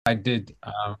I did,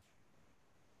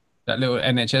 that little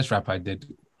NHS rap I did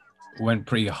went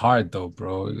pretty hard though,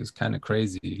 bro. It was kind of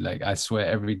crazy. Like I swear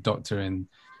every doctor in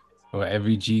or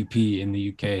every GP in the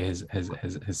UK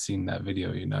has seen that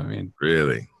video, you know what I mean?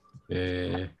 Really?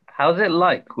 Yeah. How's it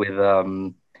like with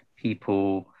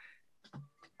people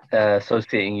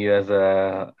associating you as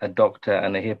a doctor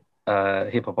and a hip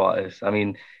hop artist? I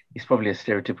mean, it's probably a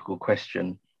stereotypical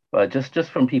question, but just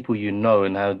from people you know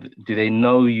and how do they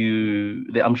know you?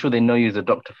 I'm sure they know you as a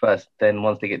doctor first. Then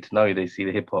once they get to know you, they see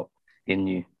the hip hop in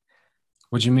you.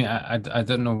 What do you mean? I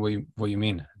don't know what you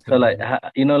mean. So like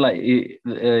like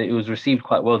it was received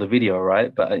quite well the video,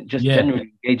 right? But just Yeah.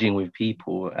 generally engaging with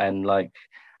people and like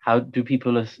how do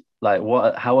people like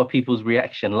what how are people's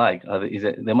reaction like? Is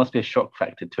it there must be a shock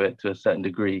factor to it to a certain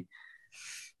degree.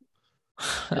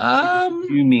 I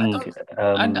Assuming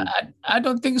don't I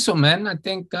don't think so, man. I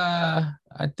think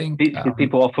because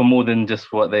people offer more than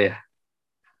just what they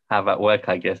have at work,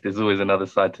 I guess. There's always another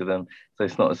side to them. So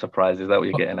it's not a surprise. Is that what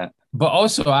you're but, getting at? but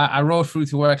also I roll through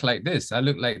to work like this. I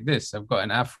look like this. I've got an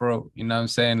afro, you know what I'm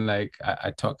saying? Like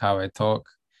I talk how I talk.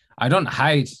 I don't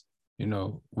hide, you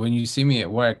know, when you see me at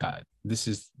work,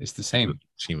 it's the same.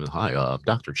 Chima, hi,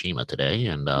 Dr. Chima today,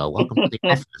 and welcome to the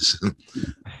office.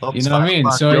 You know what I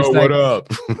mean? So Yo, it's what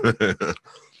like, up?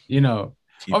 you know,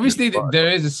 Keep you obviously fun. there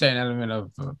is a certain element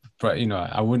of, you know,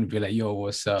 I wouldn't be like, yo,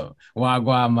 what's up?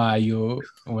 Wagwama, yo,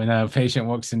 when a patient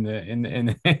walks in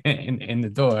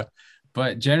the door.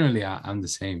 But generally, I'm the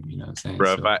same, you know what I'm saying?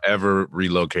 Bro, if So I ever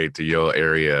relocate to your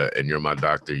area and you're my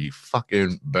doctor, you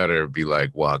fucking better be like,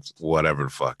 what, whatever the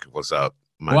fuck, what's up?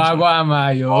 My G. Wagwama,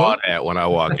 All yo. that when I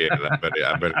walk in, I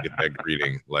better get that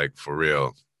greeting, like for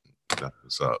real. That's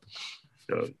what's up?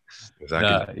 So, 'Cause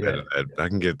Yeah. I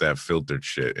can get that filtered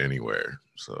shit anywhere.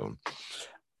 So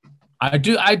I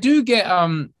do get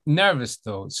nervous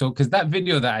though. So because that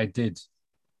video that I did,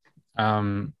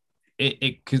 um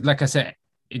it cause like I said,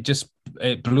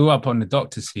 it blew up on the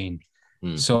doctor scene.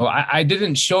 So I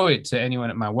didn't show it to anyone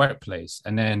at my workplace.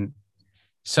 And then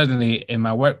suddenly in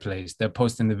my workplace, they're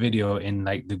posting the video in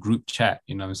like the group chat,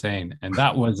 you know what I'm saying? And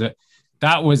that was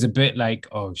a bit like,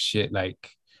 oh shit, like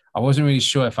I wasn't really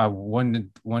sure if I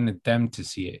wanted them to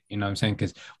see it, you know what I'm saying?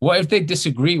 Because what if they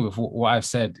disagree with what I've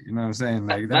said? You know what I'm saying?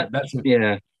 Like that that's a,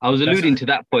 yeah, I was that's alluding to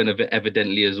that point of it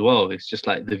evidently as well. It's just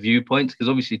like the viewpoints, because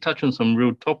obviously you touch on some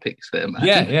real topics there, man.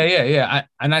 yeah.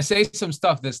 And I say some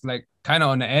stuff that's like kind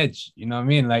of on the edge, you know what I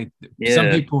mean? Like some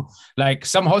Yeah, people, like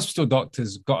some hospital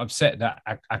doctors got upset that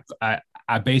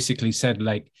I basically said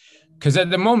like, because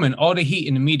at the moment, all the heat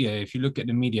in the media, if you look at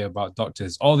the media about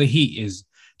doctors, all the heat is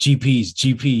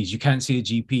GPs. You can't see a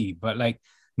GP, but like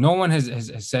no one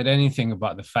has said anything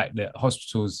about the fact that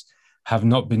hospitals have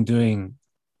not been doing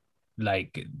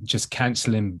like just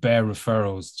canceling bare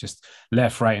referrals just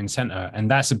left, right, and center.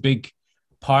 And that's a big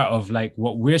part of like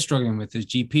what we're struggling with as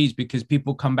GPs, because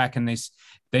people come back and they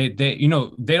you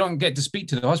know, they don't get to speak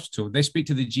to the hospital, they speak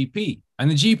to the GP, and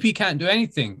the GP can't do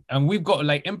anything, and we've got to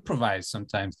like improvise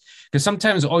sometimes, because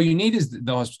sometimes all you need is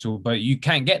the hospital but you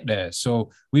can't get there.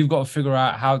 So we've got to figure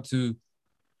out how to,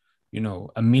 you know,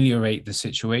 ameliorate the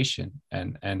situation.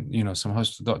 And you know, some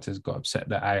hospital doctors got upset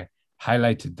that I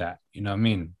highlighted that, you know what I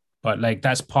mean? But like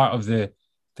that's part of the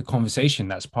conversation,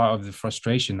 that's part of the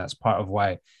frustration, that's part of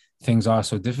why things are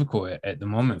so difficult at the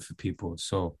moment for people.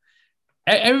 So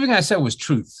everything I said was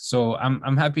truth, so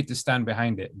I'm happy to stand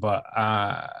behind it. But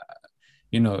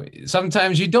you know,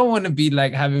 sometimes you don't want to be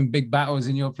like having big battles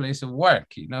in your place of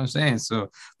work, you know what I'm saying? So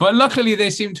but luckily they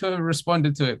seem to have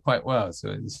responded to it quite well,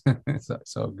 so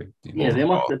it's all good, you know. yeah, they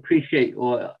must appreciate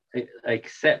or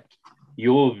accept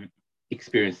your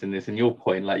experience in this and your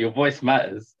point. Like your voice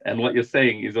matters, and what you're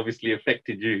saying is obviously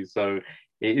affected you. So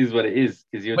it is what it is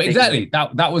because you're But taking the exactly,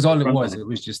 that was all it front was. on it. It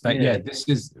was just like, Yeah, yeah, this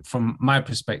is from my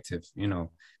perspective, you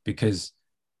know, because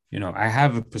you know I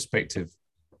have a perspective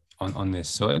on this.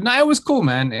 So no, it was cool,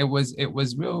 man. It was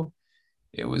real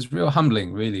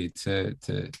humbling, really, to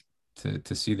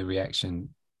see the reaction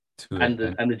to it. And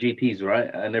and the GPs, right,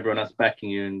 and everyone else backing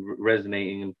you and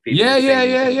resonating and feeling the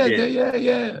same.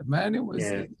 Yeah, man. It was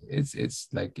yeah. it's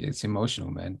like it's emotional,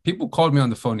 man. People called me on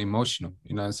the phone emotional.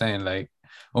 You know what I'm saying? Like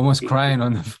almost crying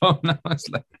on the phone.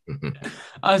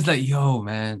 I was like, yo,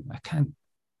 man, I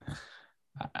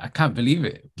can't believe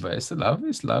it. But it's love.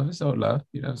 It's love. It's all love.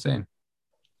 You know what I'm saying?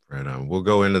 right on. We'll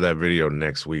go into that video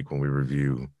next week when we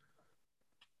review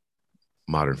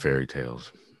modern fairy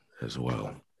tales as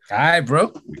well. All right,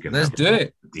 bro. We can Let's have do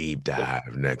it. Deep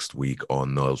dive next week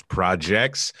on those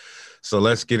projects. So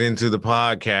let's get into the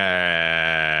podcast.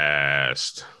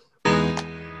 I'm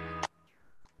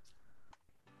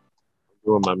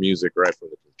doing my music right from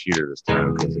the computer this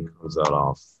time because it comes out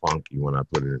all funky when I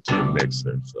put it into the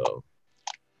mixer. So.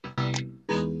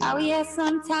 Oh yeah,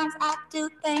 sometimes I do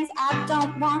things I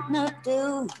don't wanna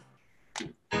do.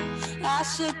 I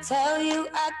should tell you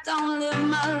I don't live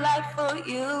my life for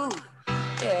you.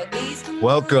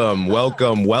 Welcome,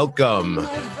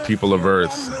 people of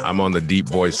Earth. I'm on the deep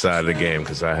voice side of the game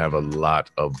because I have a lot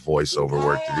of voiceover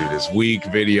work to do this week.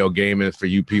 Video gaming for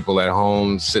you people at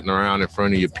home, sitting around in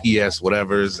front of your PS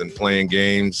whatevers and playing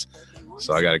games.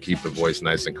 So I got to keep the voice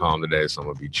nice and calm today. So I'm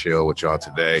going to be chill with y'all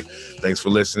today. Thanks for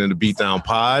listening to Beatdown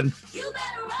Pod.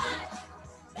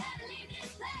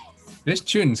 This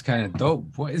tune's kind of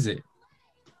dope. What is it?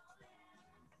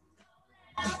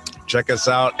 Check us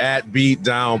out at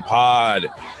Beatdown Pod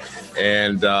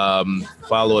and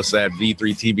follow us at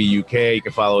V3TV UK. You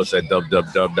can follow us at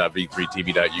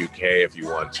www.v3tv.uk if you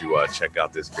want to check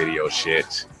out this video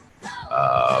shit.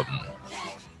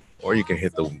 Or you can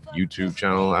hit the YouTube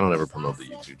channel. I don't ever promote the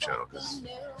YouTube channel because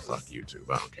fuck YouTube.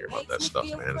 I don't care about that stuff,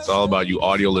 man. It's all about you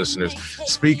audio listeners.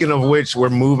 Speaking of which, we're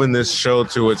moving this show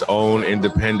to its own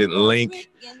independent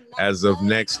link as of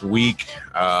next week.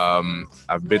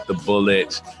 I've bit the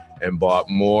bullet and bought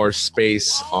more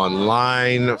space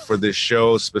online for this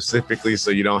show specifically so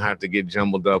you don't have to get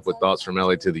jumbled up with Thoughts from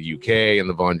LA to the UK and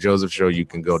the Von Joseph Show. You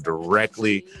can go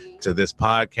directly to this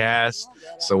podcast.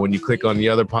 So when you click on the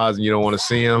other pods and you don't want to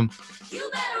see them,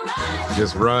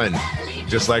 just run.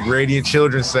 Just like Radiant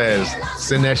Children says,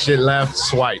 send that shit left,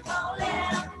 swipe.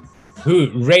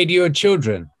 Who? Radio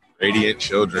Children. Radiant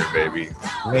Children, baby.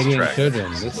 Radiant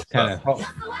Children. This is kind of hot.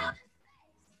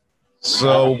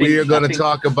 So we are going to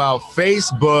talk about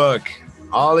Facebook.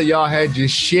 All of y'all had your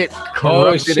shit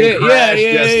corrupted and crashed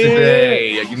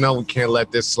yesterday. Yeah. You know we can't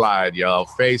let this slide, y'all.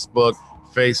 Facebook.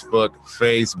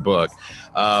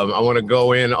 I want to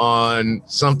go in on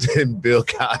something Bill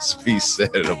Cosby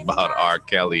said about R.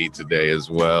 Kelly today as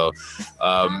well.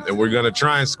 And we're going to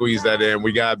try and squeeze that in.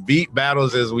 We got beat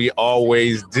battles as we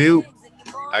always do.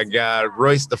 I got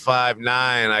Royce the 5'9".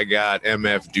 I got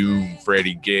MF Doom,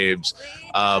 Freddie Gibbs,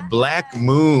 Black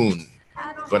Moon.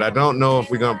 But I don't know if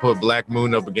we're going to put Black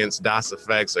Moon up against DOS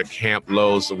Effects or Camp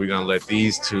Low. So we're going to let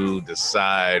these two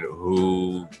decide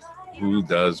who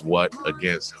does what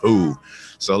against who.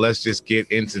 So let's just get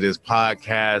into this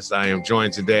podcast. I am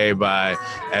joined today by,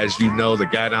 as you know, the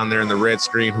guy down there in the red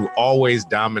screen who always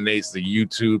dominates the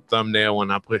YouTube thumbnail when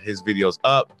I put his videos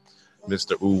up,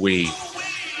 Mr. Uwe.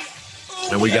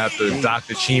 And we got the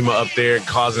Dr. Chima up there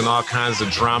causing all kinds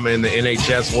of drama in the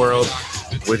NHS world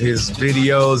with his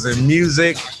videos and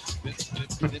music.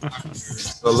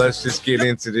 So let's just get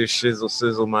into this shizzle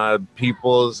sizzle, my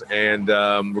peoples, and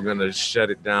we're gonna shut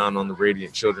it down on the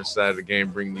Radiant Children side of the game.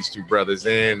 Bring these two brothers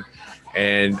in,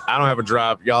 and I don't have a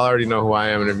drop. Y'all already know who I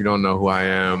am, and if you don't know who I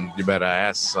am, you better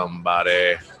ask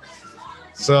somebody.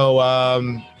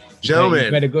 So,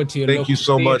 gentlemen, thank you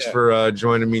so much for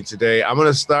joining me today. I'm going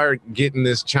to start getting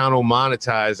this channel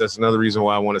monetized. That's another reason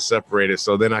why I want to separate it,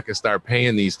 so then I can start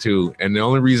paying these two. And the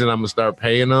only reason I'm going to start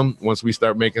paying them once we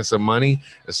start making some money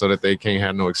is so that they can't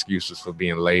have no excuses for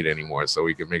being late anymore, so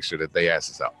we can make sure that they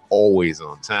asses are always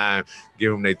on time.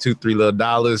 Give them their $2-3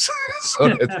 little so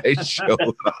that they show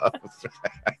up.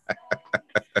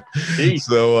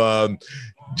 So,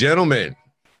 gentlemen,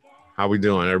 how we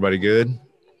doing? Everybody good?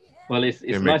 Well, it's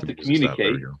nice to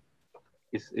communicate.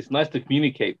 It's nice to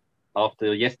communicate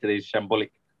after yesterday's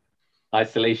shambolic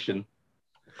isolation.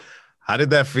 How did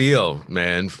that feel,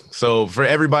 man? So for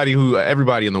everybody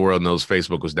in the world knows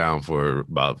Facebook was down for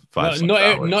about 5 hours.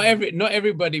 Not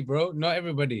everybody, bro. Not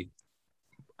everybody.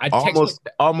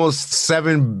 Almost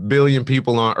 7 billion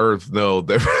people on Earth know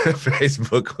that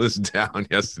Facebook was down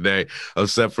yesterday,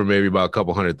 except for maybe about a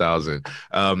couple 100,000.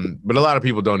 But a lot of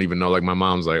people don't even know. Like my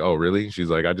mom's like, "Oh, really?" She's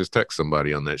like, "I just texted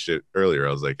somebody on that shit earlier."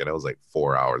 I was like, "That was like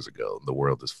 4 hours ago. The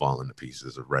world is falling to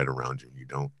pieces right around you, and you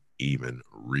don't even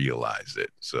realize it."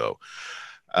 So,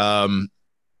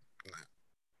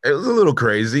 it was a little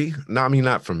crazy. No, I mean,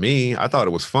 not for me. I thought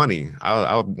it was funny.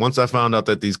 Once I found out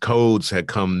that these codes had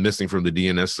come missing from the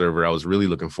DNS server, I was really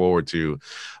looking forward to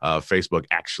Facebook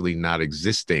actually not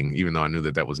existing, even though I knew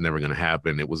that was never going to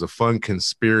happen. It was a fun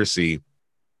conspiracy.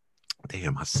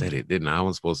 Damn, I said it, didn't I? I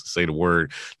wasn't supposed to say the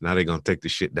word. Now they're going to take the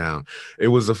shit down. It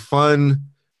was a fun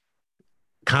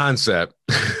concept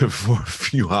for a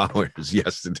few hours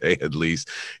yesterday, at least,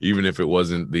 even if it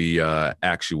wasn't the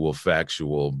actual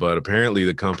factual. But apparently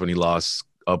the company lost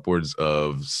upwards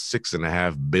of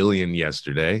 $6.5 billion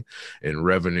yesterday in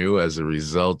revenue as a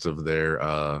result of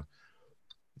their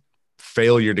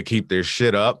failure to keep their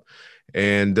shit up.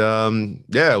 And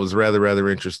yeah, it was rather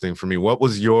interesting for me. What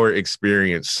was your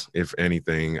experience, if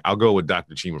anything? I'll go with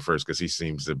Dr. Chima first because he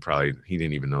seems to he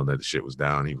didn't even know that the shit was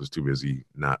down. He was too busy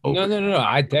not No, open. no, no, no.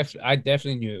 I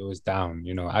definitely knew it was down.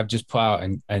 I've just put out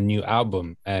a new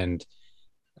album, and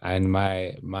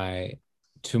my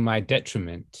to my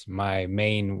detriment, my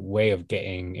main way of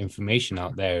getting information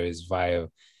out there is via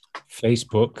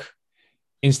Facebook,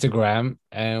 Instagram,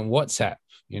 and WhatsApp.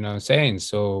 You know what I'm saying?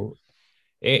 So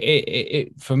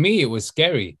it for me it was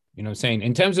scary. You know what I'm saying?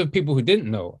 In terms of people who didn't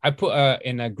know, I put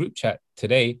in a group chat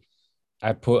today.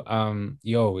 I put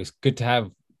yo, it's good to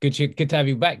have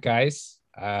you back, guys.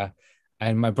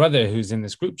 And my brother who's in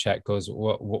this group chat goes,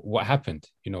 what happened?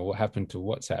 What happened to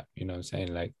WhatsApp? You know what I'm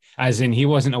saying? Like, as in he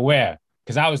wasn't aware.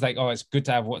 Because I was like, oh, it's good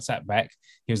to have WhatsApp back.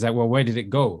 He was like, well, where did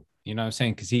it go? You know what I'm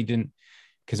saying?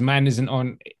 Because man isn't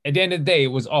on. At the end of the day, it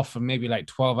was off for maybe like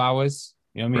 12 hours.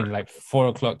 You know what I mean? Like 4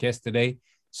 o'clock yesterday.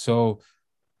 So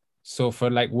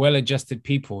for like well-adjusted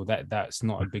people, that's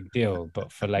not a big deal.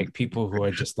 But for like people who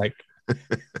are just like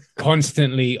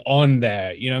constantly on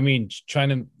there, you know what I mean, trying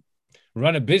to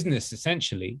run a business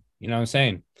essentially, you know what I'm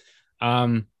saying?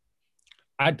 Um,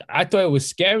 I thought it was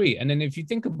scary. And then if you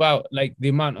think about like the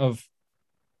amount of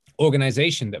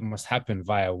organization that must happen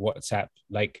via WhatsApp,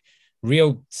 like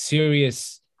real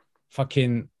serious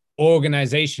fucking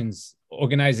organizations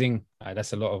organizing,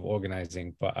 that's a lot of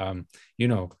organizing, but you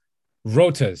know,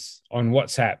 rotas on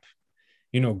WhatsApp,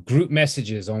 group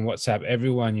messages on WhatsApp,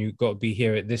 everyone, you got to be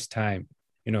here at this time,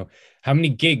 how many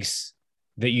gigs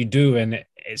that you do, and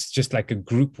it's just like a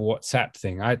group WhatsApp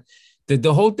thing.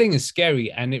 The whole thing is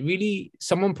scary, and it really,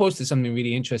 someone posted something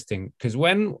really interesting, because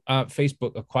when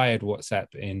Facebook acquired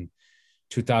WhatsApp in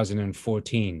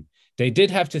 2014, they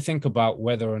did have to think about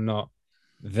whether or not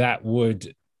that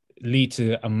would lead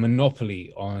to a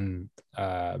monopoly on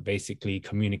basically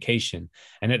communication.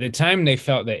 And at the time, they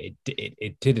felt that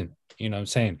it didn't, you know what I'm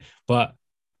saying? But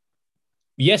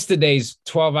yesterday's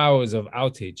 12 hours of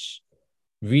outage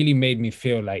really made me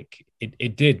feel like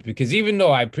it did, because even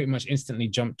though I pretty much instantly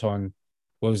jumped on,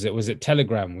 what was it? Was it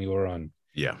Telegram we were on?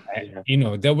 Yeah.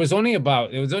 There was only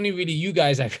really you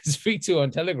guys I could speak to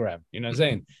on Telegram. You know what I'm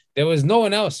saying? There was no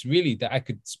one else really that I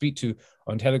could speak to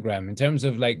on Telegram in terms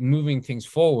of like moving things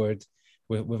forward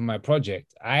with my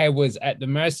project. I was at the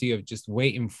mercy of just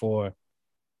waiting for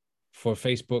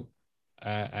Facebook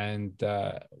and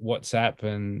WhatsApp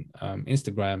and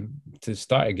Instagram to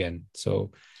start again.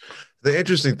 So the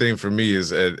interesting thing for me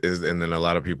is, and then a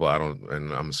lot of people,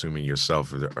 and I'm assuming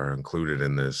yourself are included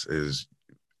in this, is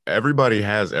everybody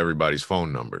has everybody's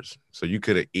phone numbers. So you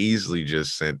could have easily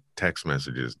just sent text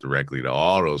messages directly to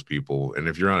all those people. And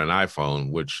if you're on an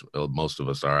iPhone, which most of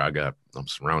us are, I'm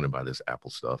surrounded by this Apple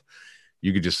stuff.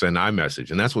 You could just send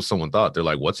iMessage. And that's what someone thought. They're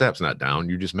like, WhatsApp's not down.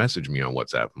 You just message me on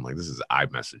WhatsApp. I'm like, this is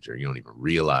iMessenger. You don't even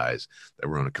realize that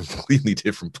we're on a completely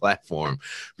different platform,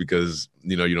 because,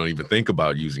 you don't even think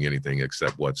about using anything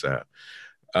except WhatsApp.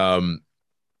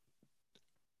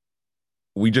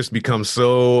 We just become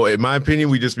so, in my opinion,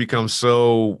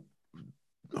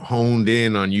 honed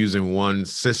in on using one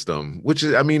system, which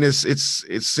is,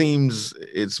 it seems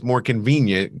it's more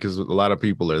convenient because a lot of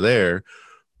people are there,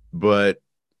 but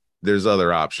there's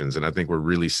other options. And I think we're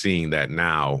really seeing that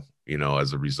now,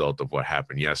 as a result of what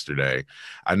happened yesterday.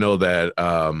 I know that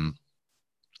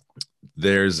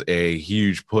there's a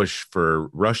huge push for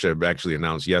Russia. Actually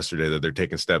announced yesterday that they're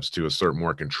taking steps to assert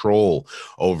more control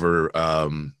over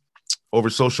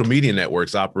social media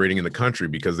networks operating in the country,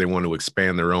 because they want to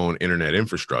expand their own internet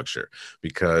infrastructure,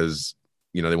 because,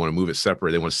 they want to move it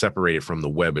separate. They want to separate it from the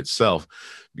web itself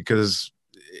because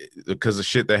of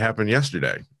shit that happened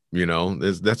yesterday.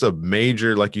 That's a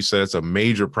major, like you said, it's a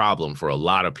major problem for a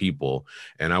lot of people.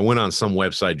 And I went on some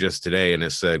website just today and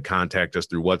it said, contact us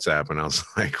through WhatsApp. And I was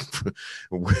like,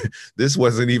 this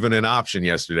wasn't even an option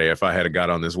yesterday. If I had got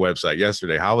on this website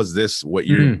yesterday, how is this what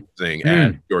you're using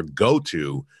as your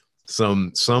go-to?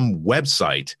 Some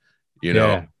website,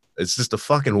 It's just a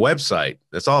fucking website.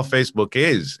 That's all Facebook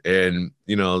is. And,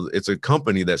 it's a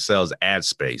company that sells ad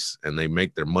space, and they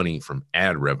make their money from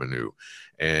ad revenue.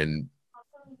 And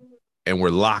we're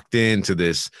locked into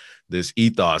this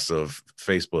ethos of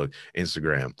Facebook,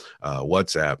 Instagram,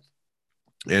 WhatsApp.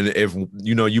 And if,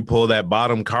 you pull that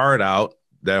bottom card out,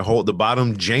 the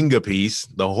bottom Jenga piece,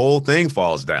 the whole thing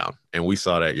falls down. And we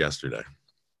saw that yesterday.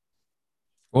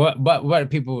 But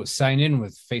people sign in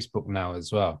with Facebook now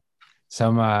as well.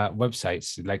 Some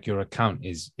websites, like your account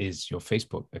is your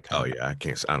Facebook account. Oh yeah,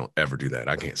 I don't ever do that.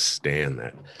 I can't stand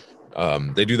that.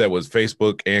 They do that with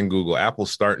Facebook and Google.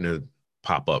 Apple's starting to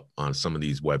pop up on some of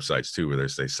these websites too, where they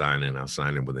say sign in. I'll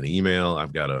sign in with an email.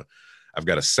 I've got I've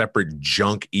got a separate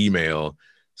junk email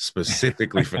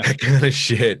specifically for that kind of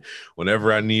shit.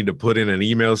 Whenever I need to put in an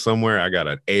email somewhere, I got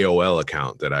an AOL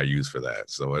account that I use for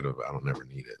that. So I don't never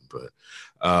need it.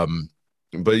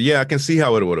 But yeah, I can see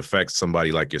how it would affect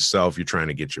somebody like yourself. You're trying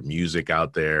to get your music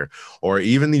out there, or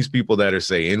even these people that are,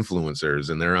 say, influencers,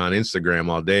 and they're on Instagram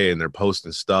all day and they're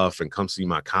posting stuff and come see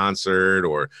my concert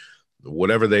or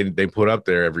whatever they put up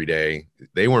there every day.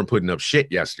 They weren't putting up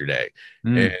shit yesterday.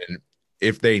 And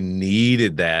if they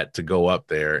needed that to go up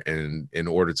there and in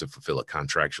order to fulfill a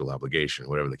contractual obligation,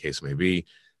 whatever the case may be,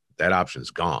 that option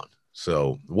is gone.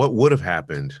 So what would have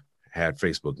happened had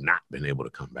Facebook not been able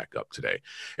to come back up today?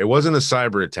 It wasn't a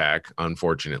cyber attack,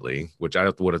 unfortunately, which I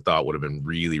would have thought would have been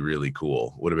really, really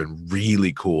cool. Would have been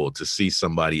really cool to see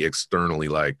somebody externally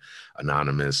like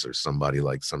Anonymous or somebody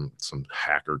like some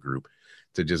hacker group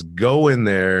to just go in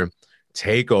there,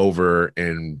 take over,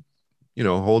 and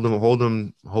hold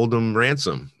them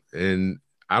ransom. And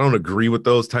I don't agree with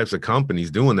those types of companies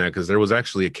doing that, because there was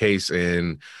actually a case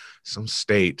in some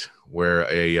state where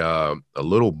a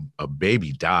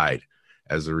baby died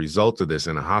as a result of this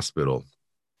in a hospital,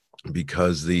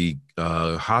 because the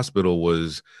hospital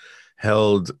was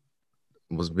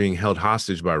being held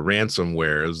hostage by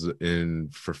ransomware. It was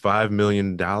for $5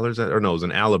 million, or no, it was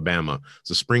in Alabama.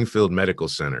 It's a Springfield Medical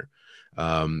Center.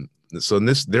 So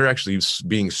they're actually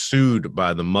being sued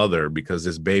by the mother because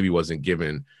this baby wasn't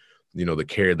given, the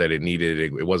care that it needed.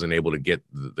 It wasn't able to get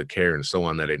the care and so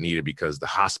on that it needed, because the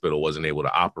hospital wasn't able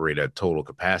to operate at total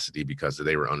capacity because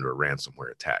they were under a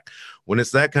ransomware attack. When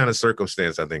it's that kind of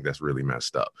circumstance, I think that's really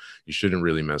messed up. You shouldn't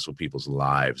really mess with people's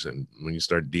lives. And when you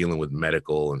start dealing with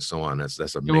medical and so on, that's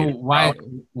a major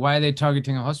problem. Why are they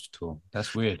targeting a hospital?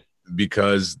 That's weird.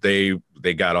 Because they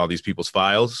got all these people's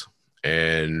files,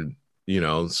 and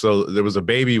so there was a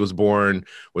baby was born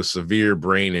with severe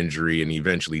brain injury and he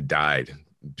eventually died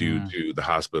due to the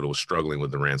hospital was struggling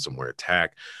with the ransomware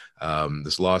attack.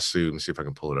 This lawsuit, let me see if I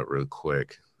can pull it up real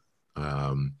quick.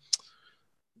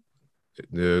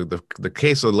 The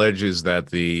case alleges that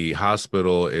the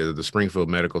hospital, the Springfield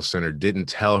Medical Center, didn't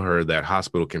tell her that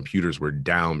hospital computers were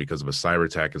down because of a cyber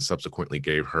attack, and subsequently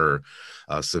gave her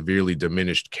severely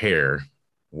diminished care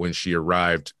when she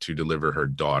arrived to deliver her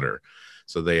daughter.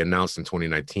 So they announced in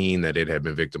 2019 that it had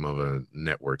been victim of a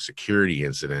network security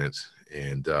incident,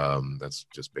 and that's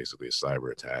just basically a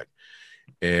cyber attack.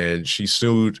 And she's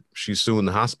suing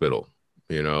the hospital.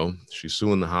 She's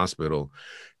suing the hospital,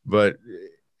 but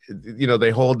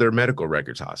they hold their medical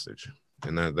records hostage,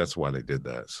 and that's why they did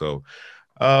that. So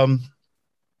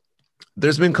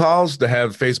there's been calls to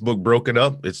have Facebook broken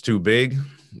up. It's too big,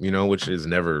 which is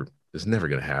never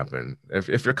going to happen.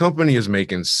 If your company is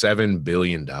making $7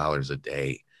 billion a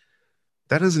day,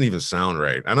 that doesn't even sound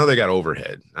right. I know they got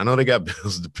overhead. I know they got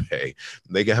bills to pay.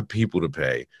 They got people to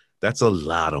pay. That's a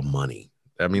lot of money.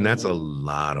 I mean, that's a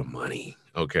lot of money.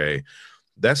 Okay.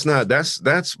 That's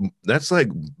like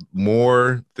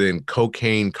more than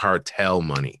cocaine cartel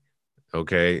money.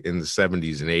 Okay. In the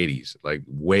 70s and 80s, like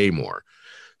way more.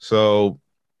 So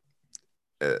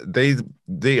I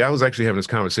was actually having this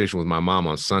conversation with my mom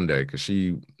on Sunday, because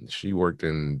she worked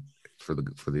for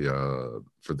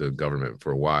the government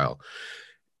for a while,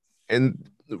 and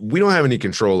we don't have any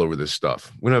control over this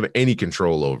stuff. We don't have any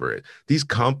control over it. These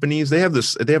companies, they have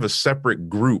a separate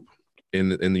group in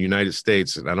the United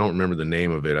States, and I don't remember the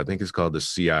name of it. I think it's called the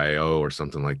CIO or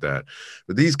something like that.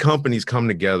 But these companies come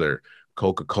together.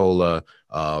 Coca-Cola,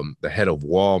 the head of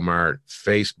Walmart,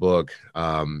 Facebook,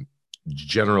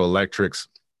 General Electrics,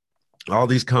 all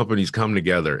these companies come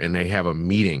together and they have a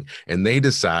meeting and they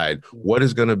decide what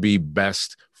is going to be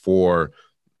best for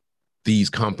these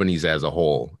companies as a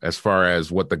whole, as far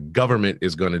as what the government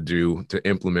is going to do to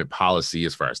implement policy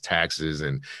as far as taxes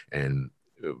and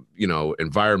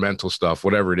environmental stuff,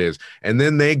 whatever it is. And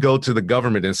then they go to the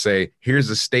government and say, here's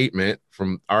a statement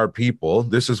from our people.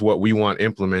 This is what we want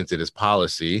implemented as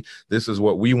policy. This is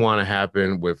what we want to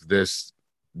happen with this,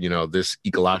 this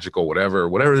ecological,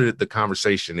 whatever the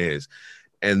conversation is.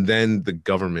 And then the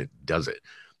government does it,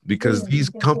 because these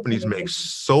companies make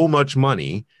so much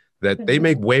money that they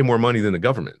make way more money than the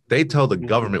government. They tell the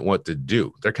government what to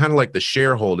do. They're kind of like the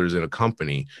shareholders in a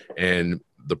company, and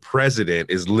the president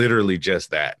is literally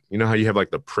just that. You know how you have like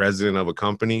the president of a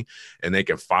company and they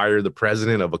can fire the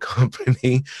president of a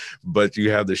company, but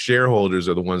you have the shareholders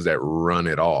are the ones that run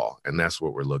it all. And that's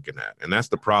what we're looking at. And that's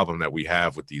the problem that we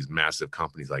have with these massive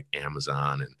companies like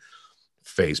Amazon and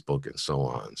Facebook and so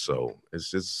on. So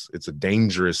it's a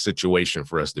dangerous situation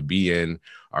for us to be in.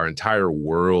 Our entire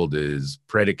world is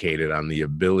predicated on the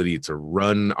ability to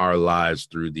run our lives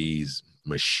through these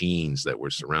machines that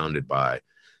we're surrounded by,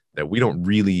 that we don't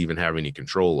really even have any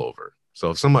control over.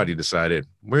 So if somebody decided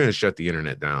we're going to shut the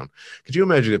internet down, could you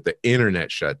imagine if the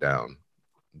internet shut down,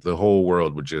 the whole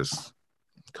world would just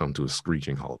come to a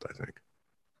screeching halt, I think.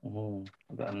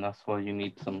 And that's why you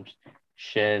need some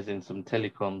shares in some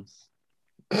telecoms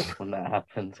when that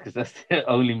happens, because that's the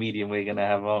only medium we're going to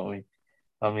have, aren't we?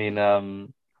 I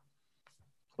mean,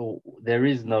 there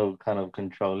is no kind of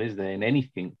control, is there, in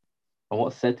anything? And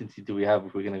what certainty do we have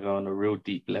if we're going to go on a real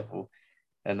deep level?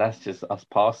 And that's just us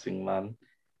passing, man.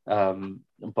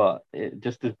 But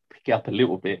just to pick it up a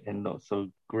little bit and not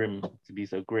so grim, to be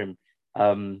so grim,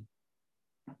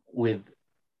 with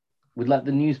like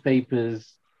the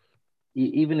newspapers,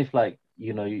 even if like,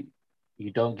 you know,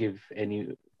 you don't give any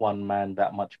one man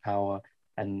that much power,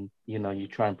 and, you know, you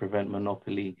try and prevent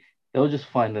monopoly, they'll just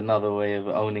find another way of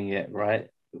owning it, right?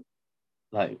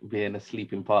 Like being a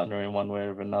sleeping partner in one way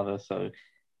or another. So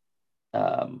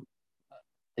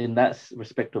in that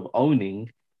respect of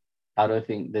owning, I don't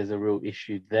think there's a real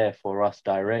issue there for us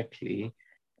directly.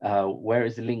 Where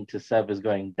it's linked to servers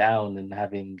going down and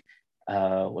having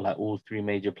like all three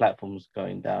major platforms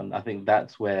going down, I think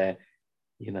that's where,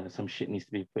 you know, some shit needs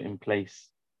to be put in place.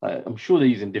 I'm sure they're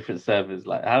using different servers.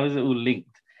 Like, how is it all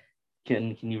linked?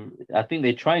 Can you? I think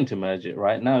they're trying to merge it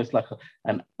right now. It's like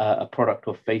a product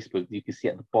of Facebook. You can see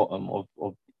at the bottom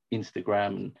of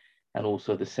Instagram, and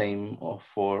also the same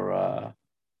for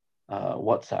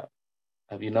WhatsApp.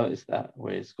 Have you noticed that,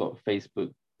 where it's got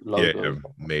Facebook logo? Yeah,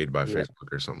 made by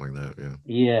Facebook or something like that.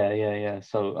 Yeah.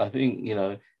 So I think, you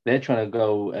know, they're trying to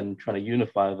go and trying to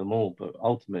unify them all, but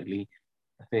ultimately,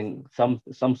 I think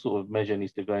some sort of measure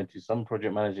needs to go into, some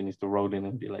project manager needs to roll in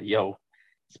and be like, yo,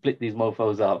 split these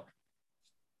mofos up,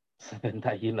 so then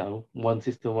that, you know, one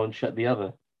system won't shut the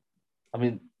other. I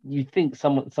mean, you think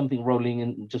something rolling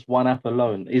in just one app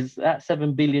alone, is that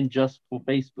 7 billion just for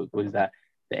Facebook, or is that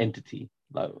the entity,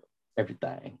 like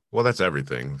everything? Well, that's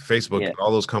everything. Facebook, Yeah.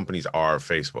 all those companies are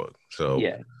Facebook. So,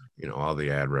 Yeah. you know, all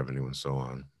the ad revenue and so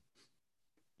on.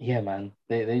 Yeah, man,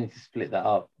 they need to split that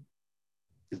up.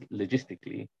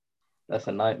 Logistically, that's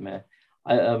a nightmare.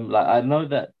 I know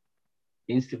that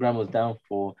Instagram was down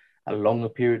for a longer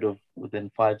period of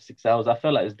within 5-6 hours. I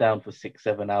felt like it was down for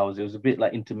 6-7 hours. It was a bit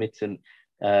like intermittent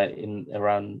in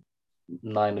around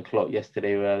 9 o'clock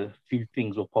yesterday, where a few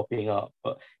things were popping up,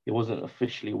 but it wasn't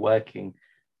officially working.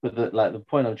 But the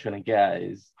point I'm trying to get at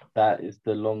is that is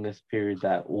the longest period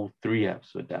that all three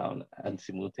apps were down and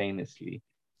simultaneously.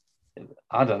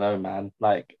 I don't know, man.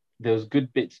 Like, there was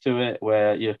good bits to it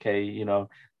where you're okay, you know,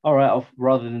 all right,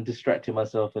 rather than distracting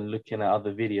myself and looking at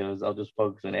other videos, I'll just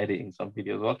focus on editing some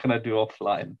videos. What can I do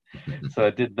offline? So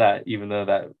I did that, even though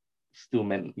that still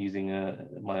meant using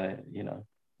my, you know,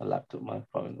 a laptop, my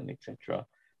phone, and etc.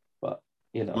 But,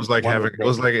 you know, It was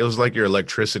like your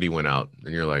electricity went out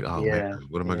and you're like, oh man,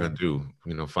 what am I gonna do?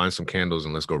 You know, find some candles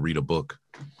and let's go read a book.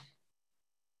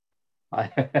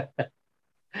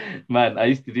 Man, I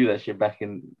used to do that shit back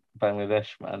in Bangladesh,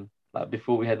 man. Like,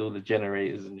 before we had all the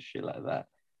generators and shit like that.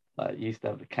 Like, you used to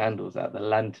have the candles out, the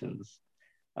lanterns,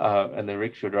 and the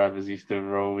rickshaw drivers used to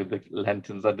roll with the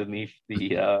lanterns underneath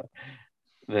the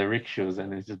rickshaws,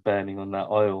 and it's just burning on that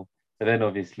oil. But then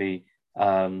obviously,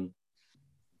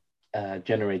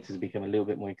 generators became a little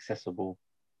bit more accessible,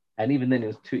 and even then it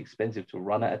was too expensive to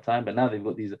run at a time. But now they've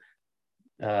got these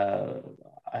UPS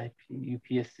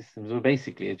systems, where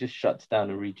basically it just shuts down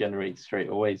and regenerates straight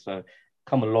away. So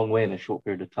come a long way in a short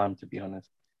period of time, to be honest.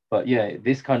 But yeah,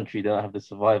 this country don't have the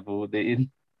survival, the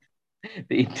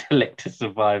intellect to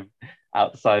survive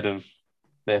outside of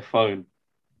their phone.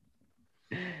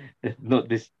 Not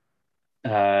this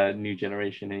new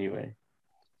generation, anyway.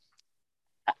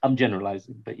 I'm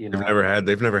generalizing, but you know,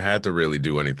 they've never had to really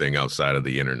do anything outside of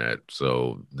the internet,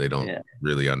 so they don't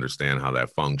really understand how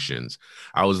that functions.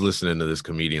 I was listening to this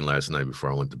comedian last night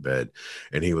before I went to bed,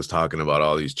 and he was talking about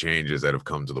all these changes that have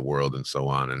come to the world and so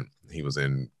on. And he was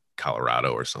in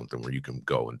Colorado or something where you can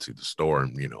go into the store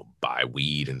and, you know, buy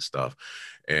weed and stuff.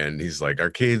 And he's like,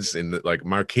 our kids and like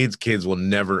my kids will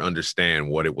never understand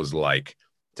what it was like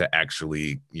to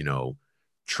actually, you know,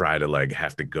 try to like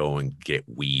have to go and get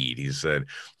weed. He's like,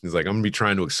 I'm gonna be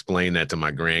trying to explain that to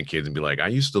my grandkids and be like, I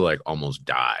used to like almost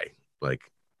die, like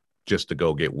just to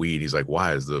go get weed. He's like,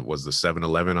 why was the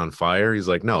 7-Eleven on fire? He's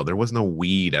like, no, there was no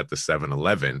weed at the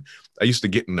 7-Eleven. I used to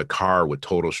get in the car with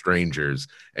total strangers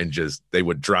and just, they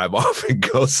would drive off and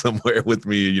go somewhere with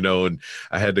me, you know, and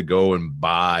I had to go and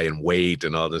buy and wait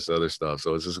and all this other stuff.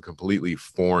 So it's just a completely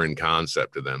foreign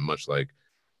concept to them, much like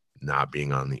not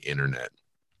being on the internet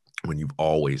when you've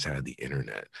always had the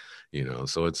internet, you know.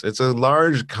 So it's a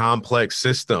large, complex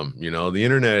system, you know. The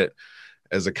internet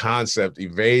as a concept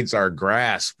evades our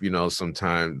grasp, you know,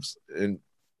 sometimes. And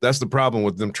that's the problem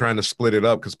with them trying to split it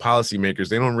up, because policymakers,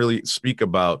 they don't really speak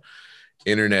about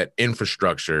internet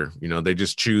infrastructure. You know, they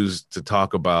just choose to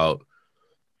talk about,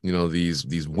 you know,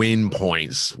 these win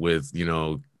points with, you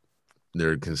know,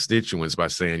 their constituents by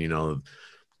saying, you know,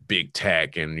 big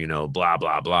tech and, you know, blah,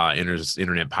 blah, blah,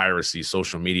 internet piracy,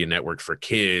 social media network for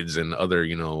kids, and other,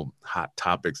 you know, hot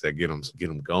topics that get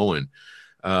them going.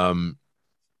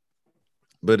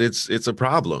 But it's a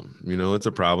problem, you know, it's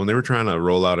a problem. They were trying to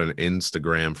roll out an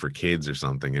Instagram for kids or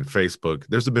something, and Facebook,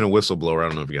 there's been a whistleblower, I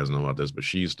don't know if you guys know about this, but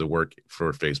she used to work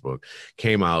for Facebook,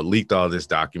 came out, leaked all this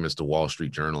documents to Wall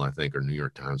Street Journal, I think, or New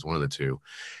York Times, one of the two.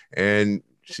 And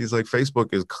she's like,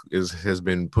 Facebook has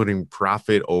been putting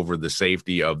profit over the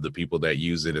safety of the people that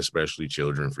use it, especially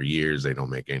children, for years. They don't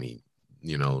make any,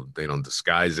 you know, they don't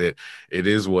disguise it. It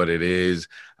is what it is.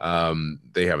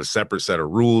 They have a separate set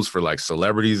of rules for like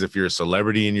celebrities. If you're a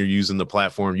celebrity and you're using the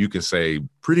platform, you can say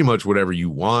pretty much whatever you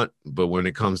want. But when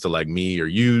it comes to like me or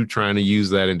you trying to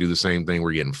use that and do the same thing,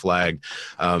 we're getting flagged.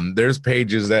 There's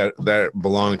pages that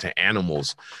belong to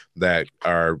animals that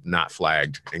are not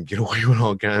flagged and get away with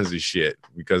all kinds of shit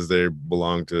because they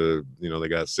belong to, you know, they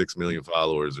got 6 million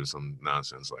followers or some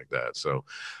nonsense like that. So,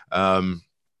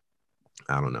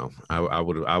 I don't know.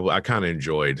 I kind of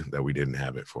enjoyed that we didn't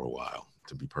have it for a while,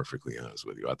 to be perfectly honest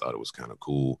with you. I thought it was kind of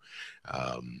cool.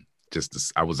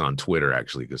 I was on Twitter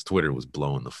actually, because Twitter was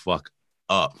blowing the fuck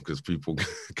up because people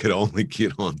could only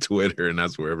get on Twitter, and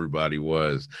that's where everybody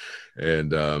was.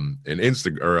 And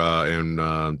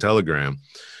Telegram.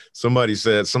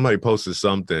 Somebody posted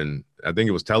something. I think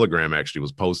it was Telegram actually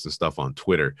was posting stuff on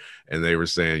Twitter, and they were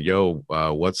saying, yo,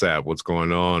 WhatsApp, what's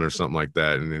going on, or something like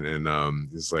that. And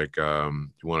it's like,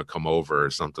 you want to come over or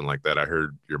something like that. I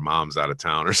heard your mom's out of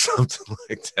town or something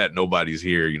like that. Nobody's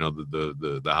here. You know,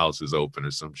 the house is open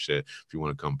or some shit if you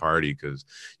want to come party, because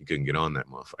you couldn't get on that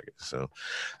motherfucker. So,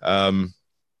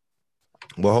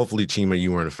 well, hopefully, Chima,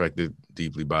 you weren't affected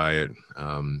deeply by it.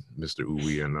 Mr.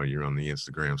 Uwe, I know you're on the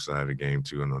Instagram side of the game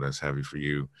too. I know that's heavy for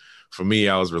you. For me,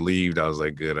 I was relieved. I was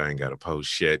like, good, I ain't got to post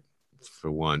shit for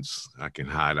once. I can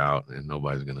hide out and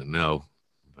nobody's going to know.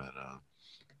 But we'll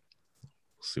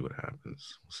see what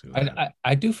happens.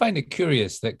 I do find it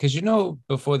curious that, because, you know,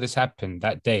 before this happened,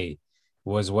 that day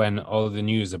was when all the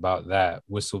news about that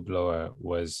whistleblower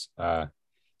was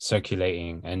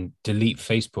circulating, and delete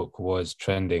Facebook was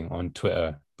trending on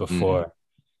Twitter before,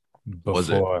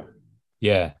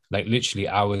 yeah, like literally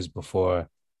hours before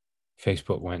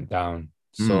Facebook went down.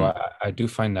 So I do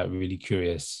find that really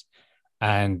curious,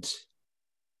 and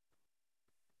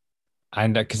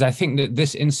because I think that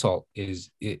this insult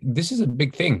this is a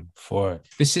big thing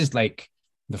this is like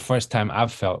the first time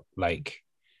I've felt like,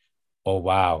 oh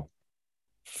wow,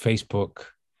 Facebook,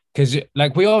 because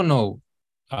like we all know,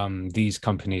 these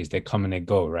companies, they come and they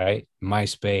go, right?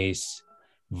 MySpace,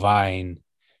 Vine,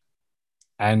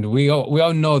 and we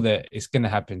all know that it's going to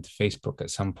happen to Facebook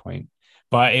at some point.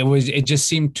 But it just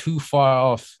seemed too far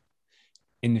off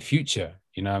in the future,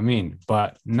 you know what I mean?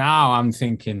 But now I'm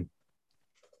thinking,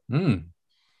 maybe.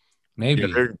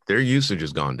 Yeah, their usage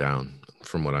has gone down,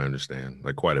 from what I understand,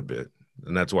 like quite a bit.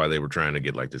 And that's why they were trying to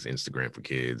get like this Instagram for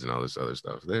kids and all this other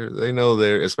stuff. They know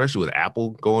especially with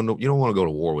Apple you don't want to go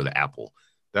to war with Apple.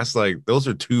 That's like, those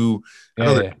are two, I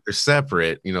know they're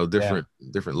separate, you know, different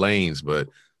lanes, but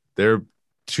they're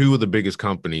two of the biggest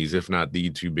companies, if not the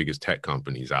two biggest tech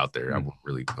companies out there. I won't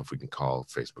really know if we can call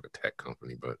Facebook a tech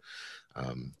company, but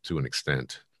to an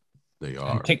extent they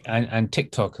are. And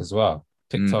TikTok as well.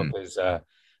 TikTok is, I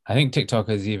think TikTok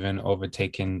has even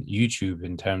overtaken YouTube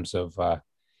in terms of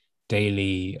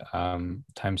daily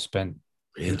time spent,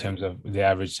 in terms of the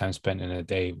average time spent in a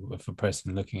day with a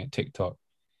person looking at TikTok.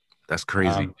 That's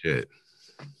crazy shit.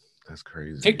 That's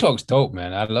crazy. TikTok's dope,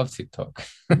 man. I love TikTok.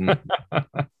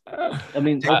 I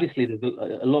mean, obviously, there's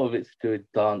a lot of it's to do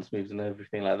with dance moves and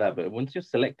everything like that. But once you're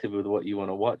selective with what you want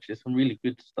to watch, there's some really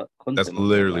good stuff. That's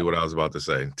literally what I was about to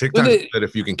say. TikTok said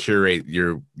if you can curate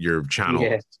your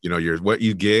channel, you know, what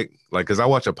you get. Like, because I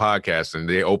watch a podcast and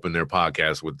they open their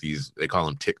podcast with these, they call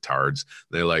them TikTards.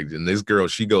 They're like, and this girl,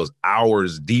 she goes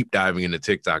hours deep diving into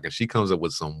TikTok, and she comes up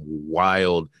with some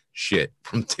wild shit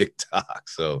from TikTok.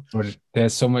 So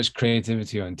there's so much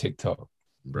creativity on TikTok.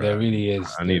 Bruh, there really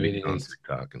is. I need to get on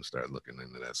TikTok and start looking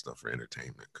into that stuff for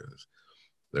entertainment, because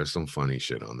there's some funny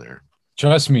shit on there.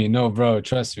 Trust me,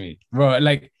 bro.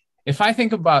 Like, if I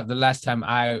think about the last time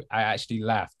I actually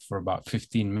laughed for about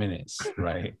 15 minutes,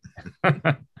 right?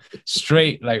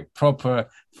 Straight, like proper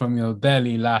from your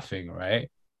belly laughing, right?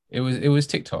 It was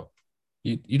TikTok.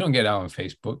 You don't get that on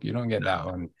Facebook. You don't get that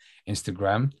on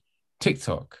Instagram.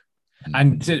 TikTok.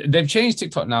 And they've changed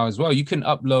TikTok now as well. You can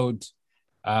upload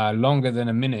longer than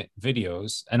a minute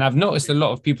videos, and I've noticed a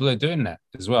lot of people are doing that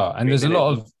as well. And there's a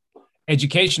lot of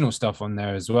educational stuff on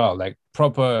there as well, like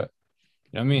proper,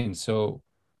 you know what I mean? So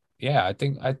yeah, I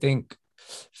think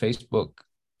Facebook,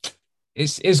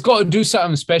 it's got to do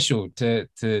something special to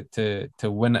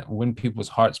win people's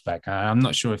hearts back. I'm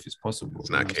not sure if it's possible. It's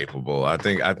not capable. I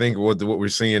think what we're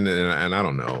seeing, and I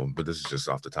don't know, but this is just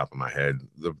off the top of my head.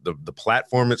 The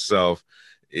platform itself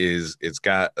it's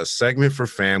got a segment for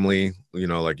family. You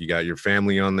know, like you got your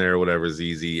family on there, whatever is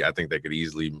easy. I think they could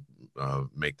easily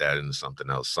make that into something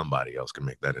else. Somebody else can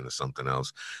make that into something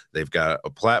else. They've got a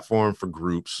platform for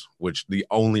groups, which the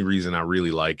only reason I really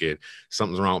like it,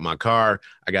 something's wrong with my car.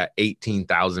 I got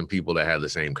 18,000 people that have the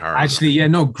same car. Actually, yeah,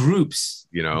 no, groups.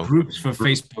 You know, groups for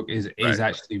Facebook is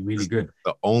actually really good.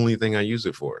 The only thing I use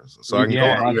it for. So I can go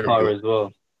on my car as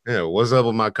well. Yeah, what's up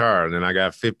with my car? And then I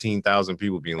got 15,000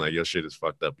 people being like, your shit is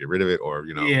fucked up. Get rid of it. Or,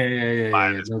 you know,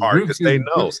 buy this part because they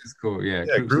know. Groups is cool. Yeah,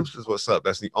 groups is what's up.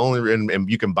 That's the only, and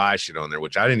you can buy shit on there,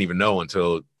 which I didn't even know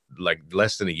until like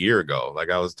less than a year ago. Like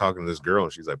I was talking to this girl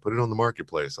and she's like, put it on the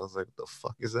marketplace. I was like, what the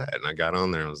fuck is that? And I got on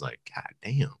there and was like, God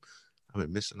damn, I've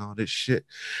been missing all this shit.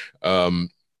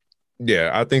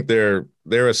 Yeah, I think they're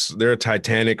a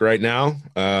Titanic right now.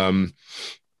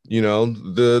 You know,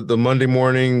 the Monday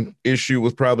morning issue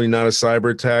was probably not a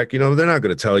cyber attack. You know, they're not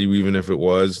going to tell you even if it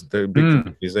was. They're big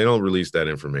companies. They don't release that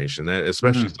information. That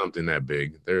especially something that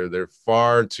big. They're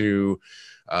far too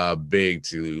big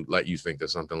to let you think that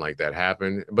something like that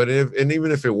happened. But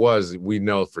even if it was, we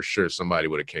know for sure somebody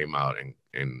would have came out and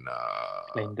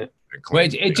claimed it. Well,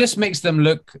 it just makes them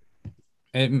look.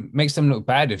 It makes them look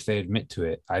bad if they admit to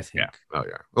it, I think. Yeah. Oh,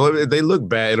 yeah. Well, if they look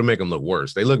bad, it'll make them look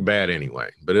worse. They look bad anyway,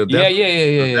 but it'll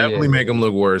definitely make them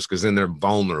look worse because then they're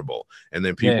vulnerable. And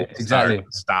then people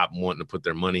stop wanting to put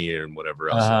their money in and whatever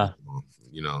else,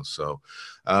 you know. So,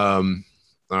 all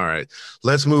right,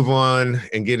 let's move on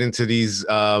and get into these.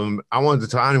 I didn't want to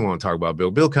talk about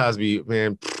Bill Cosby,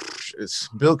 man. It's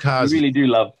Bill Cosby. You really do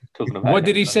love talking about. What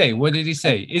did he say?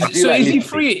 Is he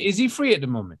free? Is he free at the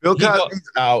moment? Bill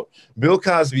Cosby's out. Bill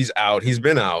Cosby's out. He's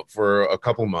been out for a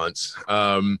couple months.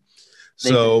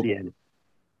 So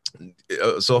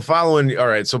following, all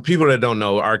right. So people that don't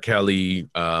know, R. Kelly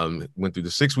went through the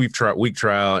 6-week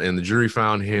trial, and the jury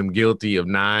found him guilty of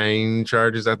 9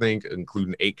 charges, I think,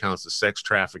 including 8 counts of sex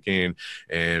trafficking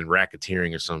and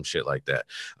racketeering or some shit like that.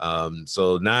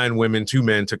 So 9 women, 2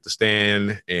 men took the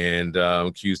stand and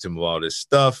accused him of all this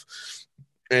stuff,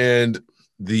 and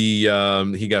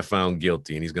he got found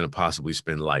guilty, and he's going to possibly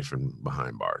spend life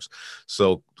behind bars.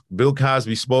 So Bill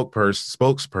Cosby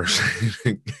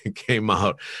spokesperson came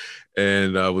out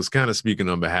and was kind of speaking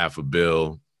on behalf of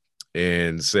Bill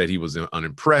and said he was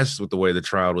unimpressed with the way the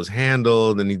trial was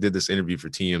handled. And he did this interview for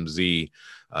TMZ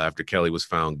after Kelly was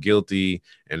found guilty,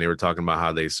 and they were talking about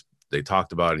how they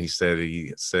talked about it. And he said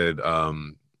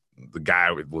the guy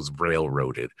was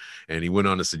railroaded, and he went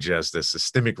on to suggest that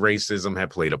systemic racism had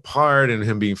played a part in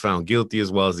him being found guilty,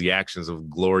 as well as the actions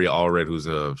of Gloria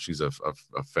Allred, she's a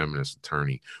feminist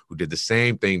attorney who did the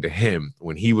same thing to him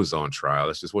when he was on trial.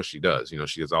 That's just what she does. You know,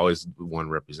 she is always the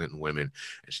one representing women,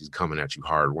 and she's coming at you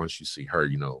hard. Once you see her,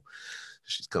 you know,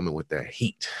 she's coming with that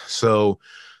heat. So,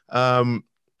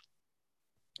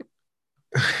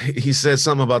 he said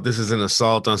something about this is an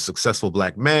assault on successful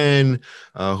Black men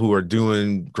who are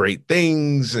doing great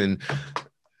things. And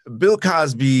Bill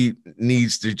Cosby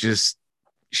needs to just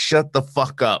shut the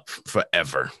fuck up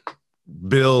forever.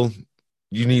 Bill,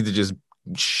 you need to just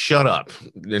shut up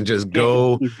and just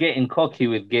go. He's getting cocky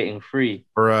with getting free.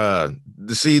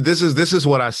 See, this is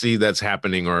what I see that's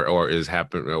happening or is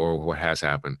happening or what has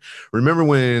happened. Remember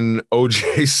when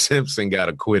O.J. Simpson got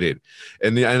acquitted?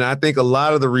 And I think a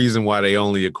lot of the reason why they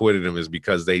only acquitted him is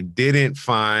because they didn't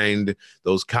find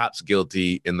those cops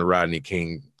guilty in the Rodney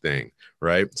King thing.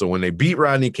 Right. So when they beat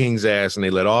Rodney King's ass and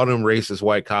they let all them racist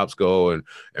white cops go and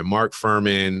Mark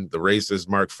Furman, the racist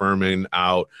Mark Furman,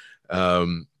 out,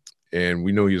 and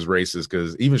we know he was racist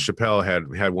because even Chappelle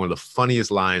had one of the funniest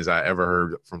lines I ever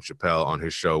heard from Chappelle on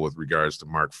his show with regards to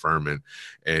Mark Furman.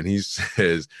 And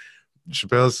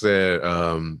Chappelle said,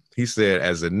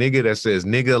 as a nigga that says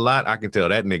nigga a lot, I can tell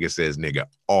that nigga says nigga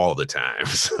all the time.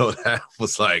 So that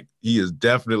was like, he is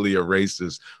definitely a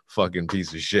racist fucking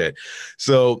piece of shit.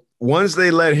 So once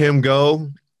they let him go,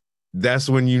 that's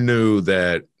when you knew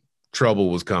that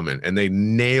trouble was coming, and they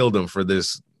nailed him for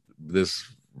this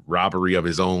robbery of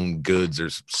his own goods, or,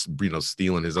 you know,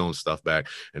 stealing his own stuff back,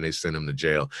 and they sent him to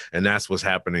jail. And that's what's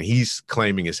happening. He's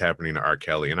claiming it's happening to R.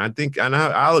 Kelly. And I think, and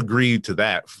I'll agree to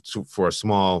that for a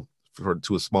small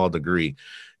to a small degree.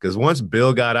 Because once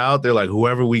Bill got out, they're like,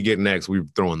 whoever we get next, we're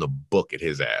throwing the book at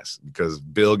his ass because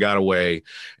Bill got away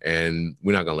and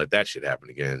we're not going to let that shit happen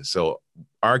again. So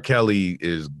R. Kelly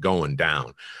is going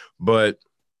down, but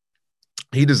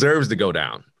he deserves to go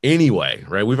down anyway,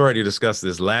 right? We've already discussed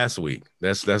this last week.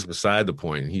 That's beside the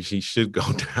point. He should go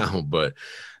down, but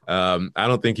I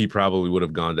don't think he probably would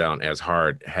have gone down as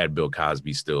hard had Bill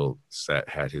Cosby still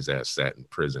had his ass sat in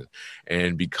prison.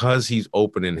 And because he's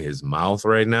opening his mouth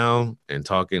right now and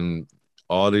talking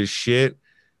all this shit,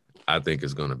 I think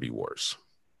it's going to be worse.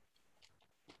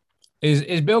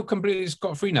 Is Bill completely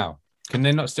scot-free now? Can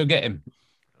they not still get him?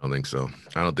 I don't think so.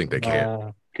 I don't think they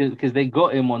can. Because they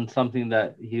got him on something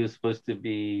that he was supposed to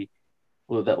be,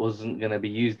 well, that wasn't going to be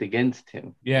used against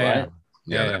him. Yeah. Right?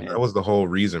 Yeah, that was the whole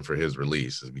reason for his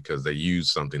release, is because they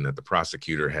used something that the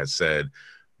prosecutor had said,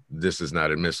 this is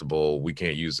not admissible. We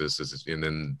can't use this. And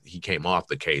then he came off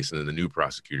the case, and then the new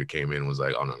prosecutor came in and was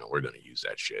like, oh, no, we're going to use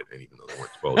that shit. And even though they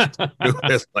weren't supposed to.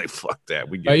 It's like, fuck that.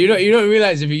 But you don't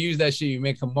realize if you use that shit, you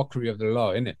make a mockery of the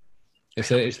law, innit?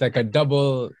 It's like a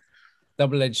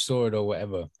double-edged sword or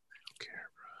whatever.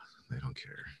 They don't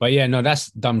care. But yeah, no,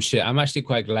 that's dumb shit. I'm actually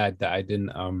quite glad that I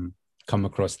didn't come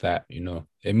across that. You know,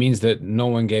 it means that no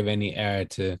one gave any air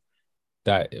to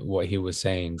that what he was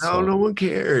saying. So. No one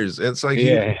cares. It's like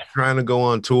he's trying to go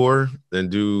on tour and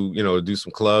do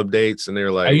some club dates, and they're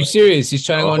like, "Are you serious? He's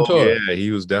trying to go on tour?" Yeah,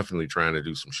 he was definitely trying to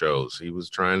do some shows. He was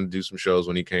trying to do some shows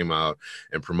when he came out,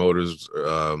 and promoters.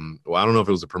 Well, I don't know if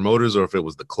it was the promoters or if it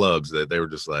was the clubs that they were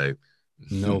just like.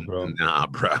 No, bro. Nah,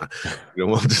 bro. You don't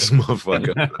want this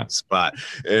motherfucker on the spot.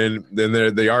 And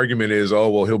then the argument is, oh,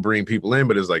 well, he'll bring people in,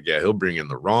 but it's like, yeah, he'll bring in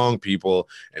the wrong people,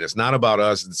 and it's not about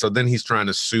us. So then he's trying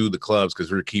to sue the clubs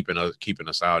because we're keeping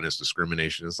us out, and it's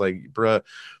discrimination. It's like, bro,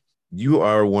 you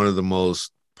are one of the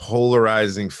most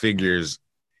polarizing figures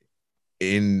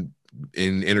in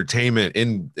entertainment,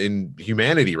 in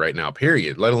humanity right now,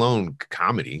 period, let alone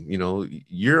comedy. You know,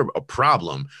 you're a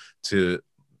problem to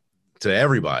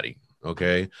everybody.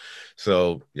 Okay,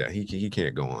 so yeah, he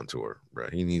can't go on tour,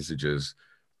 right? He needs to just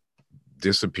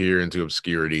disappear into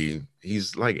obscurity.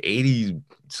 He's like 80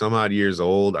 some odd years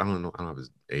old. I don't know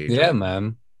his age. Yeah,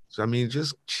 man. So I mean,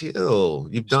 just chill.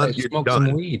 You're done. Smoke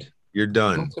some weed. You're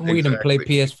done. Smoke some weed and play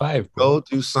PS5. Bro. Go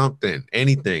do something,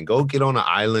 anything. Go get on an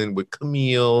island with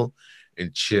Camille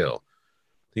and chill.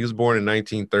 He was born in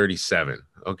 1937.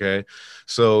 Okay,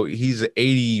 so he's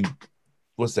 80.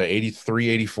 What's that? 83,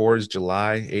 84 is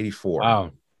July 84.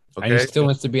 Wow. Okay. And he still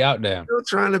wants to be out there. Still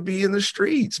trying to be in the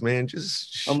streets, man.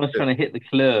 Just almost trying to hit the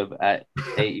club at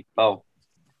 84.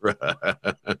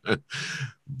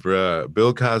 Bruh.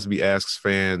 Bill Cosby asks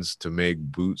fans to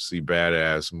make Bootsy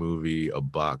Badass movie a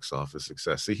box office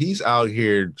success. See, he's out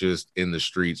here just in the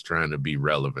streets trying to be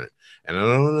relevant. And I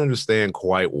don't understand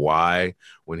quite why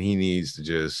when he needs to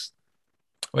just.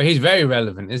 Well, he's very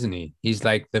relevant, isn't he? He's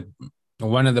like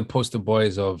one of the poster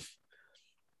boys of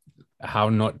how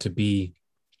not to be,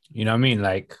 you know what I mean?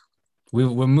 Like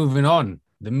we're moving on.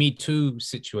 The Me Too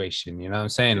situation, you know what I'm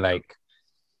saying? Like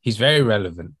he's very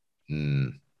relevant.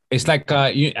 It's like,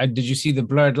 did you see the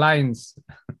Blurred Lines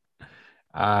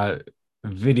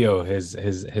video? His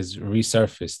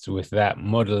resurfaced with that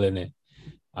model in it,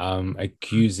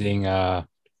 accusing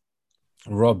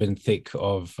Robin Thicke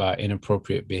of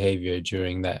inappropriate behavior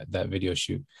during that video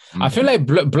shoot. I feel like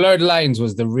Blurred Lines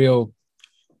was the real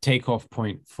takeoff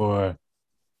point for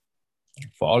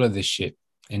all of this shit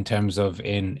in terms of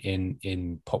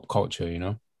in pop culture, you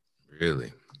know?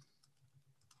 Really?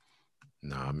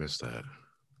 No, I missed that.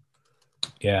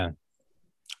 Yeah.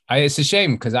 It's a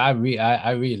shame because I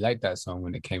really liked that song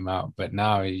when it came out, but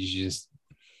now you're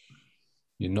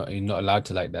not allowed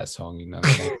to like that song, you know what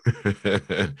I'm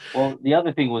saying? Well, the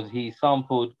other thing was he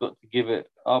sampled "Got to Give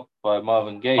It Up" by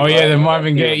Marvin Gaye. Oh yeah, the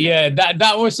Marvin Gaye. Yeah,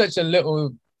 that was such a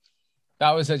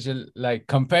like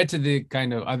compared to the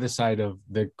kind of other side of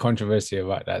the controversy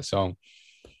about that song.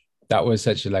 That was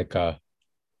such a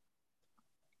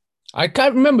I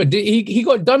can't remember. Did he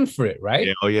got done for it, right?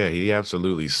 Yeah, oh yeah, he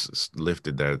absolutely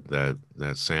lifted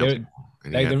that sample.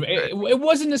 It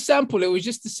wasn't a sample; it was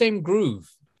just the same groove.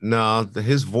 No,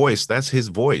 his voice. That's his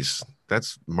voice.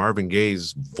 That's Marvin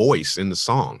Gaye's voice in the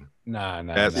song. Nah.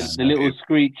 The little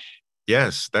screech.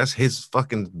 Yes, that's his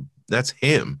fucking. That's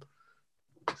him.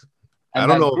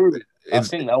 And I don't know. I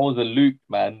think that was a loop,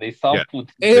 man. They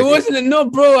sampled. Yeah. It wasn't. No,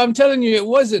 bro. I'm telling you, it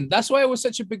wasn't. That's why it was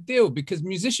such a big deal because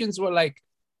musicians were like,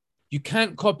 you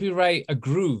can't copyright a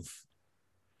groove,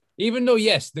 even though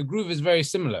yes, the groove is very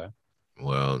similar.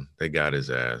 Well, they got his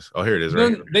ass. Oh, here it is. No,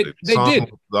 Right here. they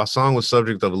did. The song was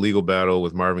subject of a legal battle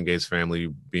with Marvin Gaye's family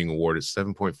being awarded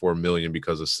 $7.4 million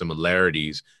because of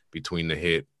similarities between the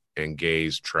hit and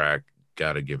Gaye's track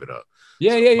 "Gotta Give It Up."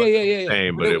 Yeah, So yeah.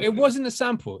 same, But it wasn't a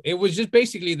sample. It was just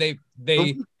basically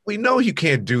they. We know you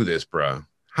can't do this, bro.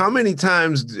 How many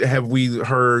times have we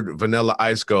heard Vanilla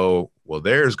Ice go, well,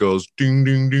 theirs goes ding,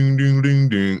 ding, ding, ding, ding,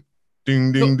 ding,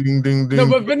 ding, ding, ding, ding, ding. No,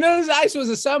 but Vanilla Ice was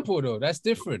a sample, though. That's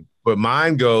different. But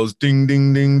mine goes ding,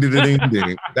 ding, ding, ding, ding,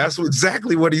 ding. That's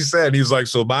exactly what he said. He's like,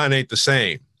 so mine ain't the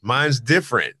same. Mine's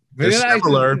different. It's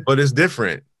similar, but it's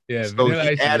different. Yeah. So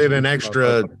he added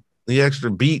the extra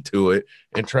beat to it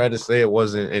and tried to say it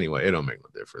wasn't. Anyway, it don't make no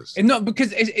difference. And no,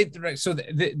 because it right. So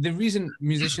the reason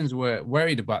musicians were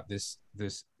worried about this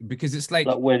because it's like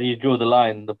where do you draw the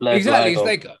line? The blurred exactly.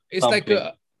 line It's like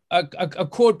a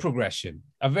chord progression,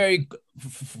 a very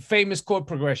famous chord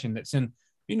progression that's in,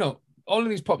 you know, all of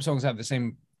these pop songs have the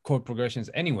same chord progressions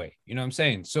anyway. You know what I'm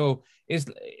saying? So it's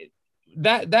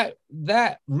that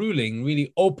ruling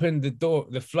really opened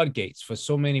the floodgates for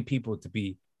so many people to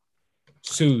be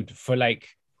sued for like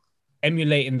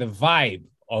emulating the vibe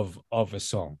of a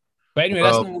song. But anyway,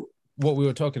 that's not what we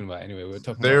were talking about. Anyway, we were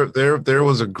talking there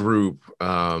was a group.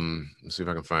 Let's see if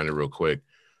I can find it real quick.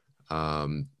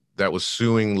 That was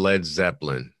suing Led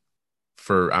Zeppelin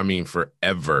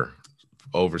forever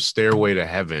over Stairway to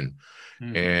Heaven.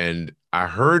 And I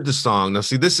heard the song. Now,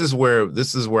 see, this is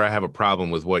where I have a problem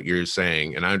with what you're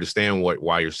saying, and I understand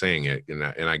why you're saying it, and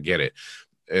I get it.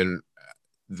 And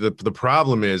the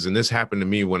problem is, and this happened to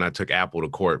me when I took Apple to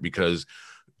court, because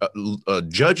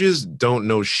judges don't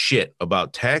know shit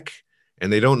about tech,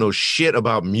 and they don't know shit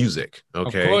about music.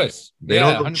 Okay, of course, they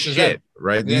don't know 100%. shit,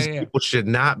 right? These people should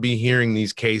not be hearing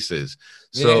these cases.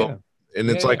 So. And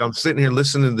it's like I'm sitting here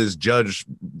listening to this judge,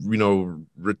 you know,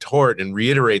 retort and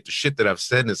reiterate the shit that I've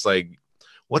said. And it's like,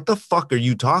 what the fuck are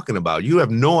you talking about? You have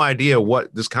no idea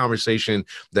what this conversation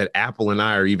that Apple and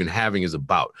I are even having is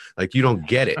about. Like, you don't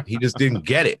get it. He just didn't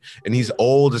get it. And he's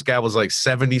old. This guy was like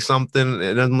 70 something.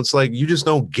 And then it's like, you just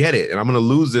don't get it. And I'm going to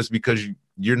lose this because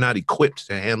you're not equipped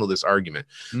to handle this argument.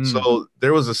 So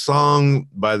there was a song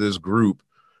by this group.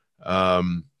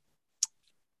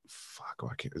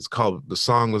 It's called, the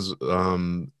song was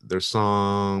their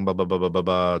song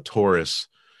Taurus.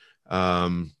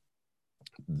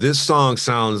 This song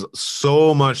sounds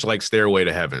so much like Stairway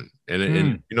to Heaven,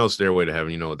 and you know Stairway to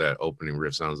Heaven, you know what that opening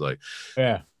riff sounds like.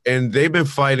 Yeah. And they've been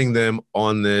fighting them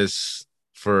on this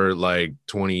for like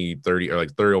 20, 30, or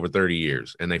like 30 over 30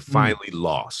 years, and they finally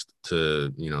lost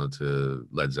to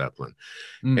Led Zeppelin.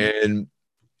 And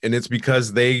it's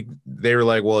because they were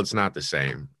like, well, it's not the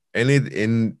same.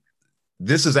 And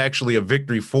this is actually a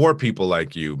victory for people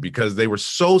like you, because they were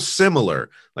so similar.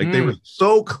 Like they were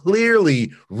so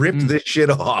clearly ripped this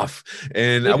shit off.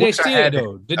 And did they steal it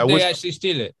though? Did they actually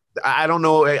steal it? I don't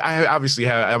know. I obviously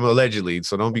I'm allegedly,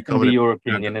 so don't be coming to your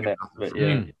opinion, innit? But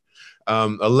yeah.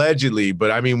 Allegedly,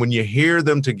 but I mean, when you hear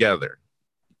them together,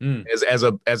 as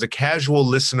a casual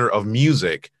listener of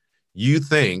music, you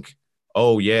think,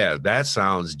 oh yeah, that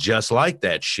sounds just like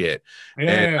that shit.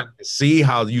 And I see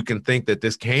how you can think that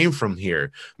this came from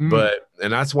here.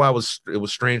 And that's why it was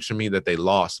strange to me that they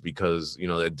lost, because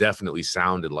it definitely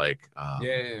sounded like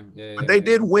but they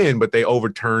did win, but they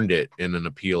overturned it in an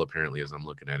appeal, apparently, as I'm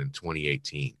looking at, in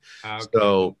 2018. Okay.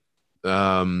 So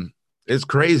it's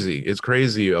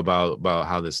crazy about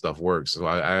how this stuff works. So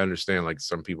I understand, like,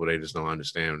 some people, they just don't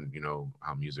understand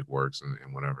how music works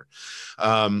and whatever.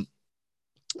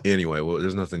 Anyway, well,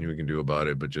 there's nothing you can do about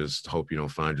it, but just hope you don't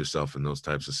find yourself in those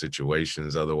types of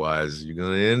situations. Otherwise, you're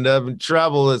going to end up in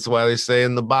trouble. That's why they say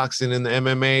in the boxing and the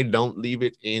MMA, don't leave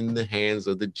it in the hands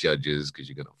of the judges, because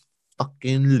you're going to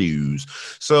fucking lose.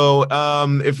 So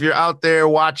if you're out there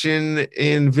watching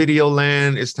in video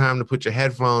land, it's time to put your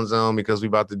headphones on, because we're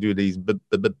about to do these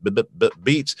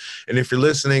beats. And if you're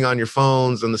listening on your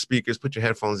phones and the speakers, put your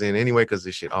headphones in anyway, because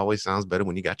this shit always sounds better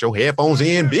when you got your headphones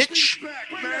in, bitch.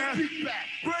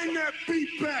 Bring that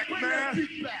beat back, man.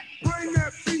 Bring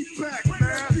that beat back,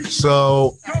 man.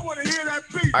 So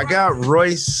I got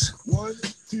Royce. 1,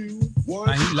 2, 1.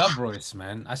 Man, you love Royce,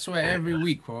 man. I swear every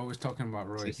week we're always talking about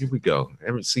Royce. Here we go.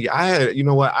 See,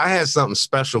 I had something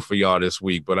special for y'all this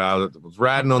week, but I was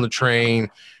riding on the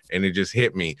train and it just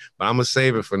hit me. But I'm gonna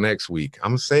save it for next week.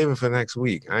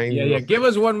 Give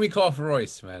us 1 week off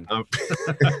Royce, man.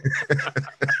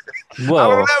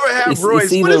 Well, I don't ever have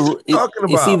Royce. What is he talking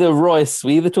about? It's either Royce.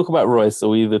 We either talk about Royce or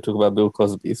we either talk about Bill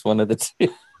Cosby. It's one of the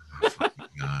two. Oh,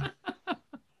 God.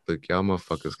 Look, y'all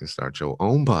motherfuckers can start your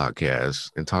own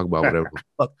podcast and talk about whatever the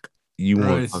fuck you want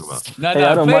to Royce. talk about? No, Hey,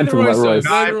 I don't play mind the talking about song, Royce. No,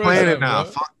 play I the ain't Royce playing song, it now.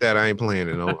 bro. Fuck that. I ain't playing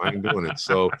it. No, I ain't doing it.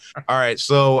 So, all right.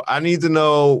 So I need to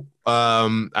know.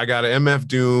 I got an MF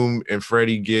Doom and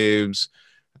Freddie Gibbs.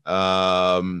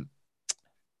 And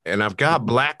I've got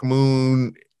Black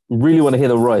Moon. Really want to hear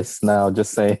the Royce now,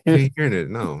 just saying. You ain't hearing it.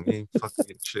 No, you ain't fucking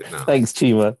getting shit now. Thanks,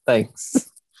 Chima.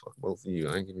 Thanks. Fuck both of you.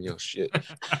 I ain't giving y'all shit.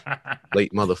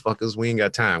 Late motherfuckers. We ain't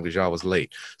got time because y'all was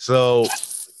late. So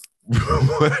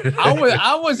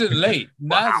I wasn't late.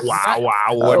 wow.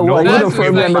 Well, no, you Nas don't was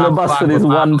throw me like- under the bus for this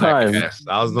one Black time. ass.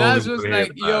 I was the only Nas one was here like,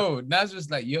 for that. Nas was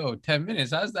like, 10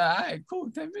 minutes. I was like, all right, cool,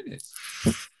 10 minutes.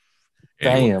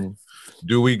 Anyway, Damn.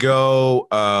 do we go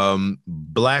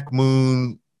Black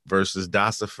Moon versus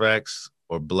Das Effects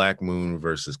or Black Moon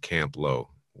versus Camp Low?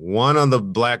 One of the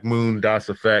Black Moon Das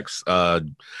Effects, I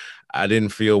didn't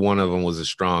feel one of them was as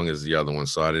strong as the other one,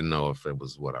 so I didn't know if it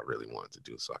was what I really wanted to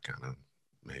do. So I kind of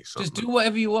made something. Just do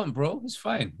whatever you want, bro. It's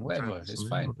fine. Whatever. It's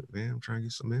fine. Input, man. I'm trying to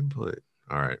get some input.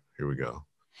 All right, here we go.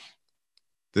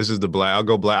 This is the black. I'll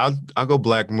go black. I'll go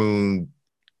Black Moon.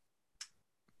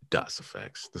 Das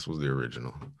Effects. This was the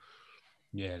original.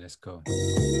 Yeah, let's go.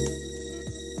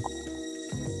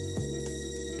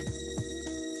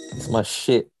 It's my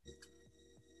shit.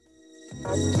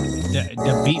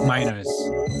 The beat miners.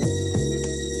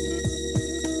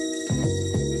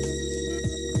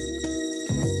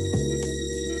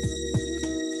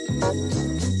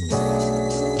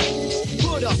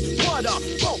 What up,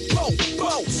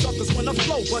 blow. Suckers wanna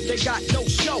flow, but they got no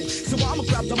show. So I'ma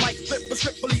grab the mic, flip a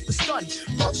strip, believe the stun.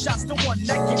 Fuck shots, the one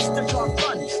that gets the job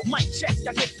done. Mic check,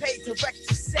 I get paid to wreck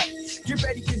the set. Get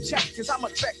ready to check, cause I'm a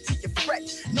threat to your threat.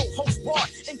 No host bar,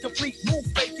 incomplete move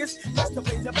fakers. Best to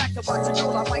play the back of watch a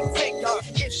girl, I might take her.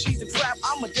 If she's a trap,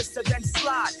 I'ma just a then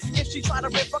slide. If she try to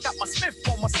rip, I got my Smith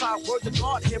on my side. Word to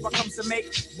God, here I comes to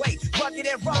make way. Rugged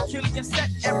and rock, killing your set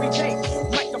every day.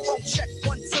 Microphone check,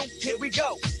 1, 2, here we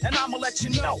go. And I'ma let you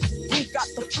know who got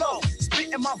the flow.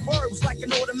 Spitting my verbs like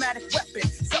an automatic weapon.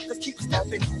 Suckers keep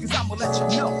stepping, cause I'ma let you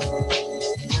know. Who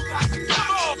got the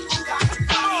flow? Who got the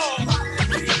flow? Who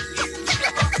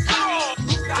got the flow?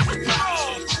 Who got the flow?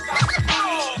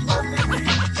 Who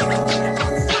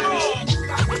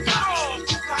got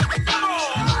the flow?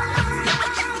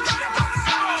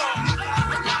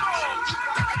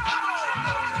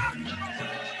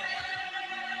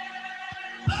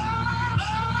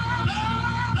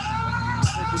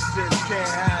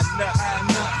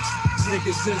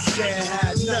 Niggas just can't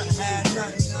have nothing.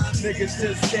 Niggas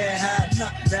just can't have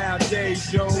nothing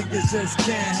nowadays, yo. Niggas just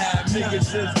can't have.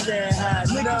 Niggas just can't have.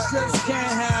 Niggas just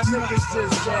can't have. Niggas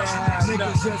just can't have.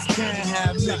 Niggas just can't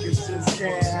have. Niggas just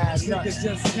can't have. Niggas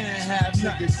just can't have.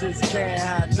 Niggas just can't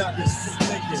have nothing.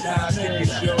 Niggas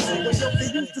nowadays, yo.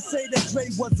 They used to say that Dre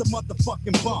was a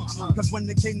motherfucking bum. Cause when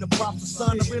it came to props,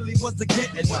 son, I really wasn't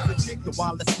getting one. The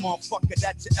wildest motherfucker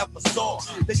that you ever saw.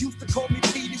 They used to call me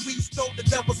Petey, we stole the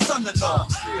devil's son-in-law.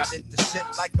 Got into shit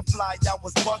like a fly, I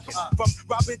was bugging. From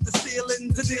robbing to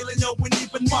stealing to dealing, yo, and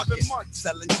even mugging.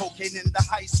 Selling cocaine in the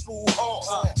high school halls.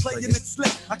 Playing it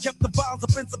slick, I kept the bombs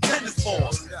up in some tennis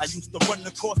balls. I used to run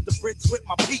across the bridge with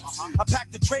my peeps. I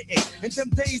packed a tray, in them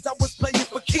days I was playing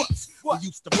for keeps. We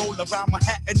used to roll around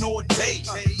Manhattan all day,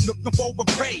 looking for a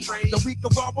prey, the week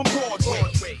of rob on Broadway.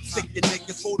 Thinking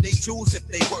niggas for they choose if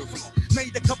they worthy.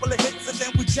 Made a couple of hits and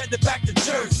then we jetted back to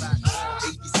Jersey.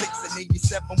 86 and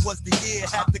 87 was the year.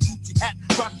 Had the Gucci hat,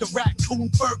 rocked the raccoon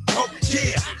fur coat,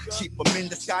 yeah. Keep them in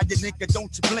the sky, you nigga,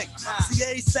 don't you blink.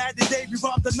 CA Saturday, we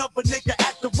robbed another nigga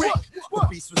at the ring. The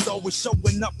beast was always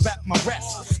showing up at my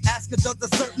rest. Asking does a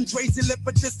certain crazy live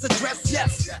for this address?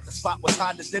 Yes, the spot was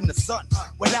hotter than the sun.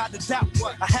 Without a doubt,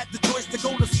 I had the choice to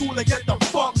go to school and get the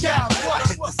fuck out. I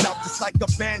hit the south just like a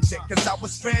bandit, cause I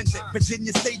was stranded.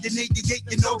 Virginia State in 88,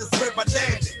 you know that's where I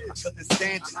landed. I couldn't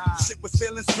stand it, shit was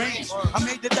feeling strange. I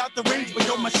made it out the range, but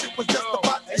yo, my shit was just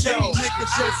about to change.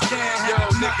 Niggas just can't have,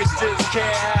 niggas just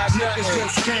can't have, niggas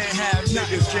just can't have,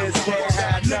 niggas just can't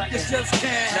have, niggas just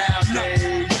can't have,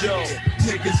 yo.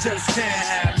 Niggas just can't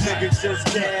have, niggas just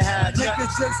can't have,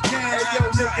 niggas just can't have, yo,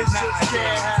 niggas just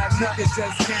can't have, niggas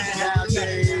just can't have,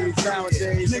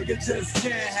 nowadays, niggas just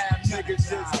can't have, niggas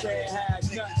just can't have,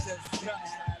 niggas just can't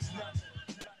have.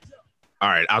 All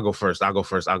right, I'll go first.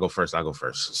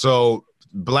 So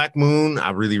Black Moon, I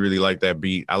really, really like that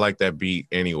beat. I like that beat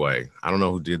anyway. I don't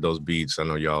know who did those beats. I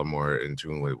know y'all are more in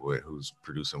tune with who's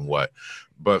producing what.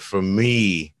 But for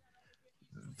me,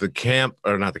 the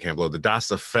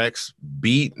Das Effects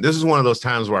beat, this is one of those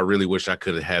times where I really wish I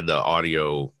could have had the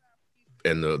audio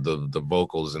and the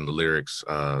vocals and the lyrics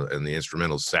and the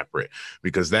instrumentals separate,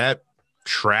 because that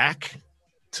track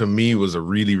to me was a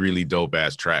really, really dope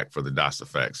ass track for the Das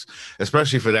Effects,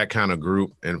 especially for that kind of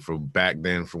group and for back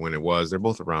then for when it was. They're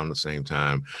both around the same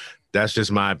time. That's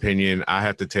just my opinion. I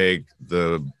have to take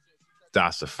the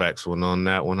Das Effects one on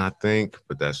that one, I think,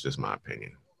 but that's just my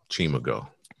opinion. Chima, go.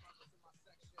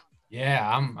 Yeah,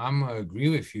 I'm gonna agree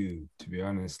with you, to be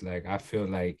honest. Like I feel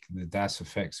like the Das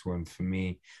Effects one for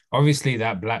me, obviously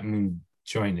that Black Moon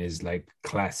joint is like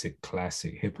classic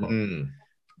hip hop. Mm.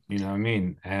 You know what I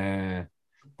mean?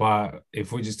 But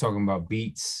if we're just talking about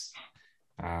beats,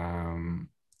 it's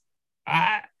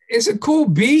a cool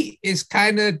beat. It's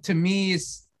kind of, to me,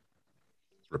 it's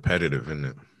repetitive,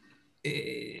 isn't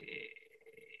it?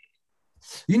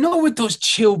 You know, with those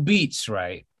chill beats,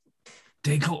 right?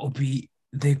 They gotta be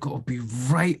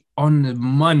right on the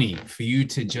money for you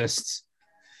to just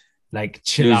like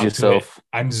chill Lose out yourself. to it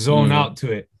and zone out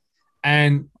to it.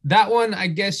 And that one, I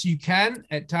guess you can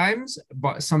at times,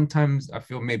 but sometimes I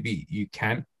feel maybe you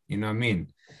can't. You know what I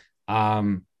mean?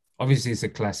 Obviously, it's a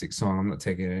classic song. I'm not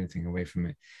taking anything away from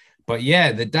it. But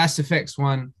yeah, the Das Effects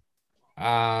one,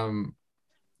 that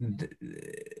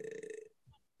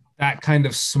kind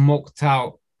of smoked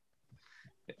out,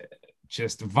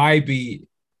 just vibey.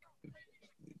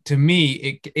 To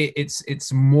me,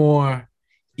 it's more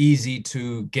easy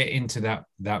to get into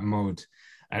that mode.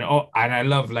 And I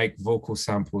love like vocal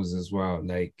samples as well.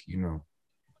 Like, you know,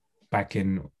 back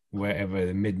in wherever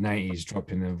the mid-90s,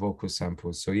 dropping the vocal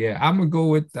samples. So yeah, I'm gonna go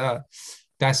with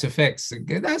Das Effects.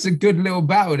 That's a good little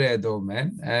battle there, though,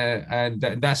 man. And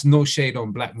that's no shade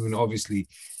on Black Moon, obviously.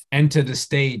 Enter the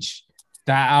Stage.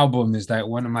 That album is like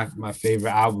one of my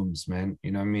favorite albums, man.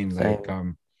 You know what I mean?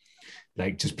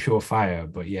 Like just pure fire.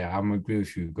 But yeah, I'm gonna agree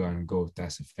with you. Go with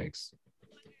Das Effects.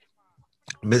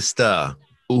 Mr.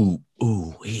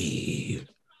 Wee.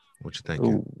 What you think?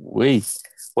 Wee.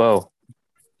 Well,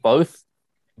 both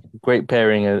great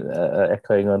pairing,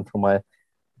 echoing on from my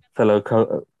fellow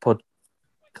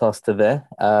podcaster there.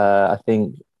 I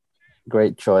think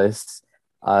great choice.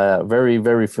 Very,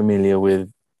 very familiar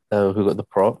with Who Got the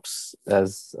Props.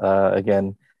 As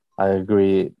again, I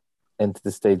agree. Enter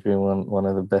the Stage being one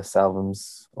of the best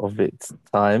albums of its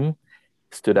time.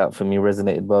 Stood out for me,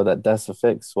 resonated well. That Das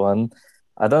Effects one,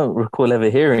 I don't recall ever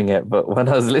hearing it, but when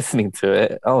I was listening to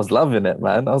it, I was loving it,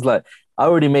 man. I was like, I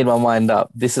already made my mind up.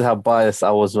 This is how biased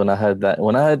I was when I heard that.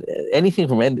 When I heard anything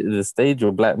from Enter the Stage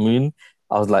or Black Moon,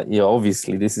 I was like, yeah,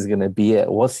 obviously this is gonna be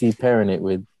it. What's he pairing it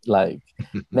with? Like,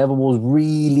 never was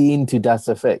really into Das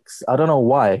Effects. I don't know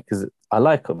why, because I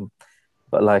like them,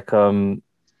 but like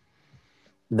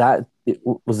that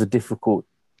was a difficult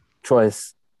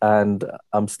choice. And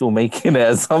I'm still making it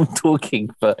as I'm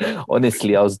talking. But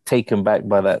honestly, I was taken back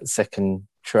by that second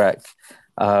track.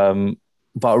 But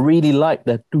I really like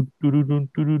that.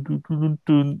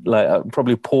 Like,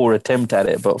 probably poor attempt at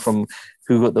it, but from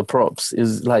Who Got the Props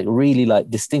is like really like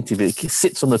distinctive. It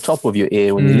sits on the top of your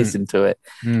ear when you listen to it,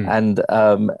 and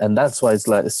that's why it's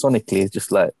like sonically, it's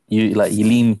just like you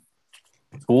lean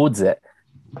towards it.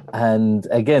 And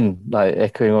again, like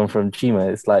echoing on from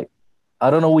Chima, it's like, I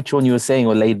don't know which one you were saying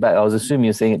or laid back. I was assuming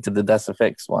you're saying it to the Das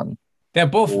Effects one. They're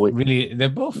both really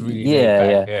laid back.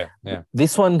 Yeah.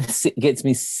 This one gets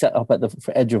me set up at the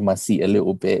edge of my seat a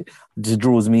little bit, just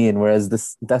draws me in. Whereas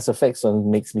this Das Effects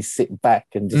one makes me sit back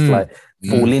and just like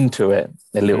fall into it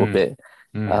a little bit.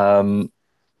 So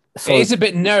it is a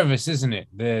bit nervous, isn't it?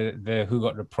 The Who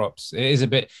Got the Props? It is a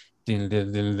bit.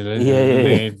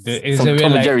 It's some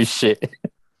Tom and Jerry shit.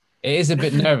 It is a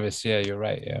bit nervous. Yeah, you're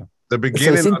right. Yeah. The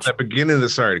beginning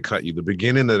sorry to cut you. The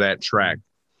beginning of that track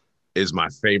is my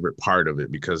favorite part of it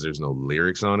because there's no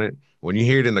lyrics on it. When you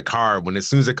hear it in the car, as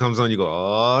soon as it comes on, you go,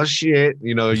 oh shit.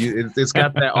 You know, it's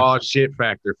got that oh shit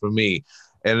factor for me.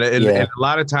 And a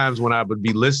lot of times when I would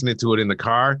be listening to it in the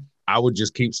car, I would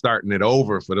just keep starting it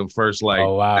over for the first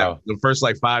the first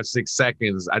 5-6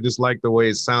 seconds. I just like the way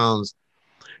it sounds.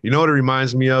 You know what it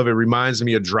reminds me of? It reminds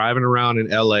me of driving around in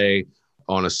LA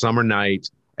on a summer night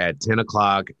at 10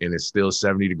 o'clock and it's still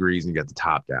 70 degrees and you got the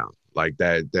top down. Like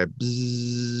that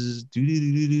bzzz,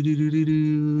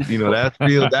 you know,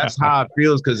 that's how it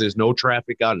feels because there's no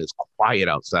traffic out and it's quiet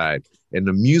outside. And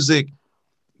the music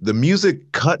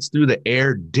cuts through the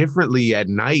air differently at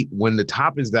night when the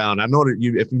top is down. I know that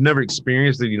if you've never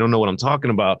experienced it, you don't know what I'm talking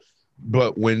about.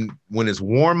 But when it's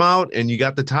warm out and you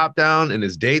got the top down and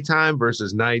it's daytime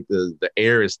versus night, the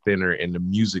air is thinner and the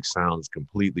music sounds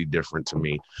completely different to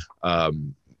me.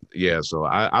 So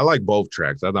I like both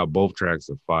tracks. I thought both tracks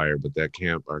are fire, but that I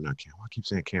keep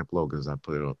saying Camp Low because I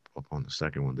put it up on the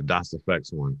second one, the Das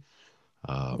Effects one.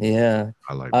 I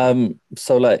like that.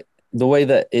 So like the way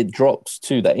that it drops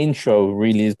too, that intro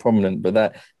really is prominent, but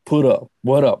that put up,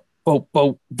 what up, boat,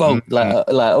 boat, boat. Like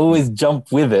always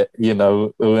jump with it, you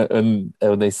know, when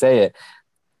they say it.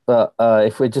 But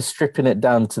if we're just stripping it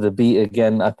down to the beat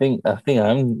again, I think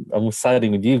I'm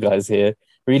siding with you guys here.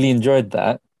 Really enjoyed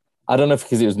that. I don't know if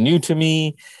because it was new to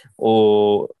me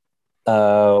or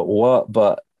what,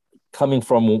 but coming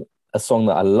from a song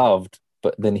that I loved,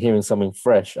 but then hearing something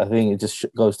fresh, I think it just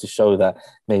goes to show that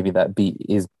maybe that beat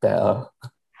is better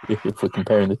if we're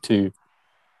comparing the two.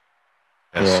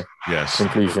 Yes. Yeah. Yes.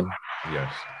 Conclusion.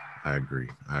 Yes. I agree.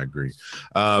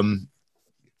 I'm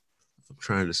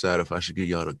trying to decide if I should get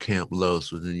y'all to Camp Low,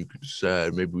 so then you can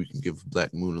decide. Maybe we can give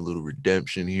Black Moon a little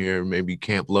redemption here. Maybe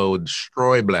Camp Low would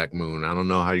destroy Black Moon. I don't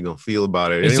know how you're gonna feel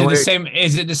about it. Is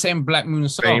it the same Black Moon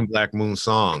song? Same Black Moon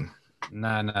song.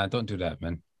 Nah, don't do that,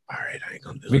 man. All right, I ain't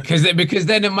gonna do it. Because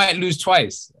then it might lose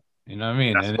twice. You know what I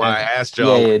mean? That's why I asked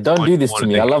y'all. Yeah, don't do this to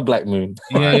me. I love Black Moon.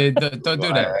 Yeah, don't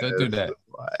do that. Don't do that.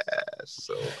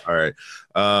 So, all right.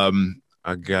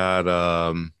 I got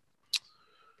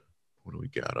what do we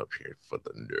got up here for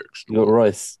the next? You got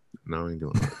Royce. No, I ain't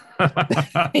doing that.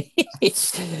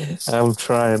 I'm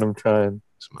trying.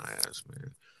 It's my ass,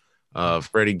 man.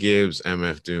 Freddie Gibbs,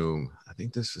 MF Doom. I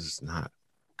think this is not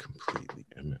completely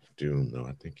MF Doom though.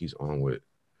 I think he's on with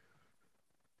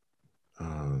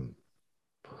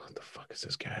what the fuck is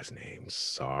this guy's name?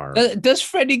 Sar. Does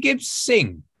Freddie Gibbs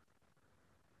sing?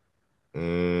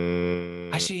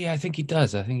 Actually, yeah, I think he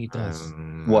does.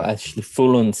 What, actually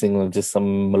full on sing or just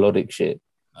some melodic shit?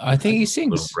 I think he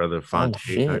sings. Little Brother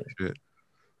Fontaine type shit.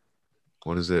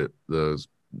 What is it?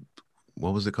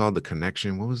 What was it called? The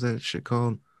Connection. What was that shit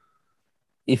called?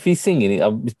 If he's singing it,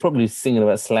 he's probably singing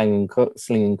about slinging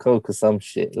coke or some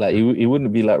shit. Like he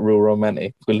wouldn't be like real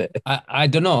romantic, will it? I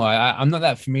don't know. I'm not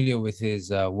that familiar with his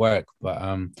work,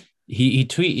 but he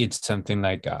tweeted something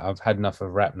like, "I've had enough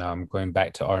of rap now. I'm going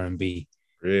back to R&B."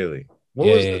 Really? What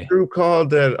was the group called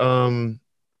that?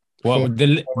 Well,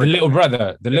 the Little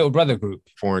Brother group.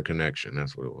 Foreign Connection.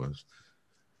 That's what it was.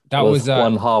 That was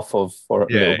one half of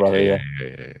Little Brother. Yeah.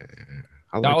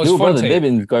 That was Little Fonte. Brother. They've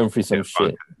been going through some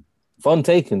shit.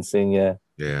 Fonte can sing, yeah.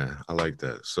 Yeah, I like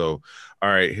that. So, all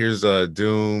right, here's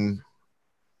Doom.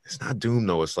 It's not Doom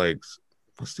though. It's like,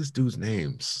 what's this dude's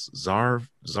name?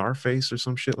 Czarface or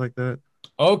some shit like that.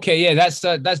 Okay, yeah,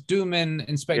 that's Doom and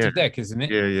Inspector Deck, isn't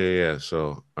it? Yeah.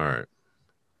 So, all right.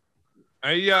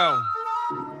 Hey yo,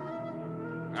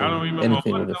 I don't remember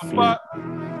what the fuck.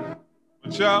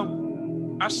 But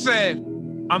yo, I said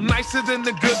I'm nicer than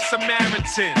the Good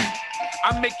Samaritan.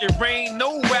 I make it rain,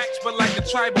 no wax, but like a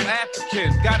tribal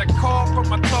African. Got a call from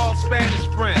my tall Spanish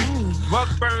friend,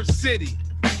 Rugburn City.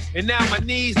 And now my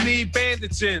knees need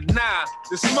bandaging. Nah,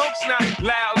 the smoke's not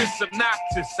loud, it's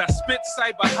obnoxious. I spit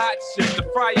cyber hot shit, the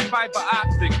fire fiber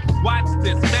optic. Watch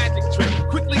this magic trick,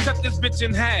 quickly cut this bitch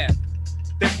in half.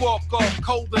 They walk off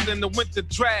colder than the winter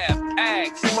draft.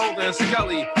 Ags, Smolder and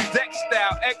Scully, Deck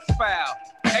style, X-File,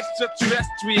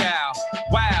 extraterrestrial.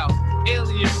 Wow,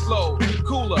 alien flow,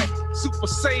 cooler, Super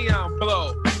Saiyan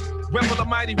blow. Rebel the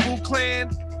mighty Wu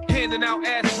Clan, handing out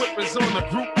ass whippers on the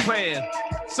group plan.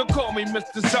 So call me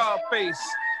Mr. Czarface.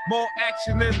 More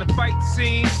action in the fight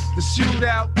scene, the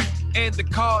shootout, and the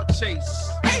car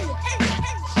chase. Hey.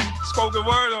 Spoken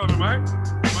word on him, right?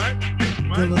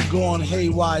 Villains going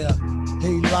haywire.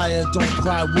 Hey liar, don't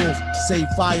cry wolf, say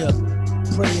fire.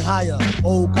 Pray higher,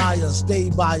 old Gaia,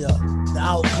 stay by ya. The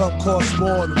outcome costs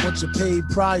more than what you paid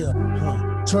prior.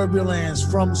 Turbulence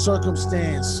from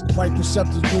circumstance. Quite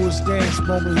perceptive to his stance.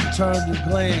 Moment he turned and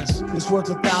glanced. It's worth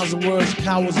 1,000 words.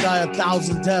 Cowards die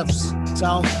 1,000 deaths.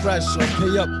 Sounds fresh. Or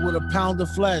pay up with a pound of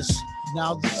flesh.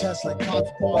 Now the test like Cops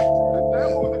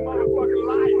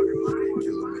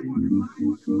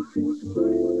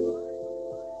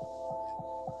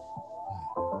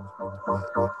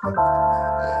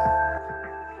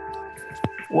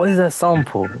What is that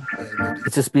sample?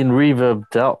 It's just been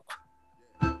reverbed up.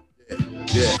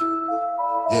 Yeah.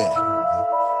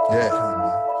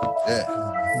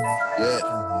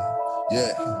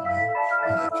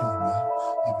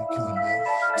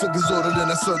 Took his order, then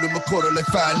I served him a quarter like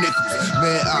 5 nickels.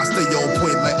 Man, I stay on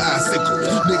point like icicle.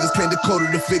 Niggas came to code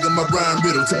to figure my rhyme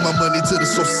riddle. Took my money to the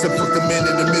sources and put the man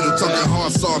in the middle. Talking hard,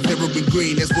 soft, heroin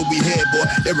green, that's what we had,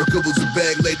 boy. Erica was a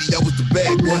bag lady, I was the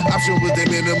bag boy. Option was the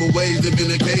minimum wage, live in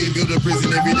a cave, build a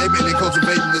prison every day, man, they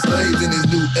cultivating the slaves in this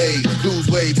new age. Lose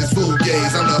weight is food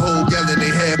gaze. I'm the whole gallon, they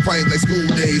had pints like school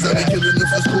days. I been killing them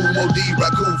for school, OD,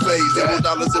 raccoon phase. $0,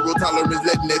 zero tolerance,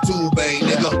 letting that tube bang,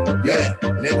 nigga. Yeah,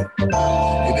 nigga.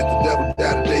 And if the devil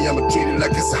die today, I'ma treat it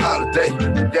like it's a holiday.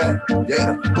 Yeah,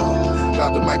 yeah.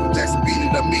 About the Michael Jackson beat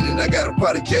it, I mean it, I got a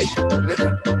party cake. Ain't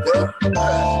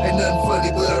nothing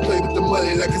funny, but I play with the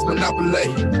money like it's Monopoly.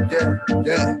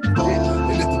 Yeah.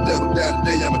 And if the devil die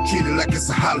today, I'ma treat it like it's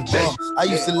a holiday. I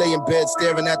used to lay in bed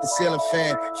staring at the ceiling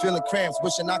fan, feeling cramps,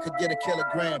 wishing I could get a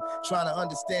kilogram, trying to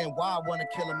understand why I want to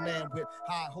kill a man with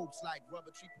high hopes like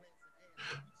rubber tree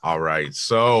plants. All right,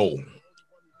 so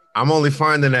I'm only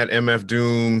finding that MF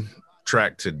Doom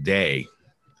track today.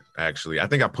 Actually, I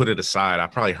think I put it aside. I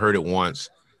probably heard it once,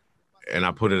 and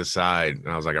I put it aside, and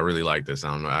I was like, I really like this. I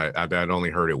don't know. I'd only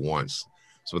heard it once.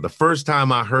 So the first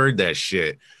time I heard that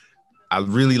shit, I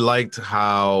really liked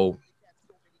how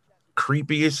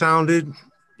creepy it sounded.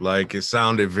 Like it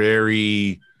sounded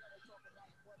very.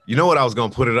 You know what I was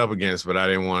gonna put it up against, but I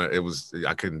didn't want it.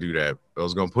 I couldn't do that. I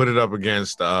was gonna put it up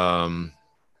against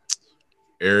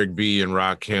Eric B and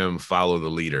Rakim, Follow the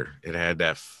Leader. It had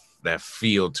that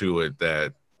feel to it,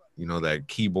 that that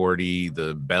keyboardy,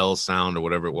 the bell sound or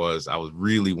whatever it was. I was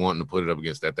really wanting to put it up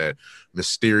against that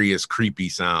mysterious, creepy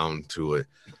sound to it.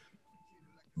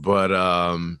 But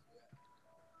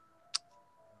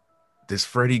this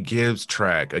Freddie Gibbs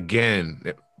track, again,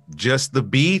 just the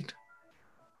beat.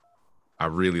 I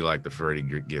really like the Freddie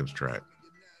Gibbs track.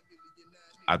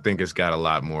 I think it's got a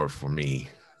lot more for me.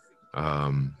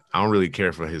 I don't really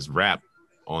care for his rap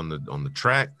on the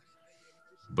track,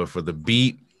 but for the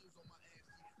beat,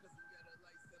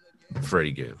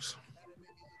 Freddie Gibbs.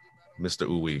 Mr.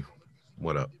 Uwe,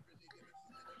 what up?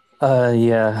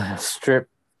 Yeah, strip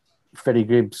Freddie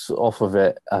Gibbs off of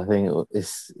it. I think it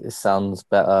sounds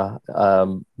better.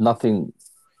 Nothing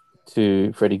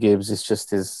to Freddie Gibbs. It's just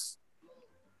his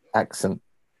accent.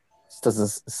 It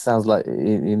sounds like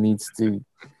he needs to.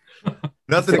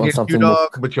 Nothing against you,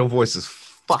 dog, but your voice is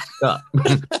fucked up.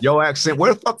 Your accent,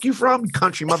 where the fuck you from, you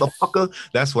country motherfucker?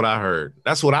 That's what I heard.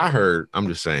 I'm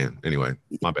just saying. Anyway,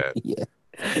 my bad.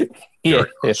 Yeah,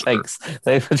 thanks.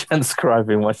 Thanks for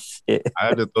transcribing my shit. I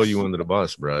had to throw you under the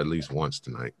bus, bro, at least once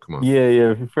tonight. Come on.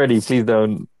 Yeah. Freddie, please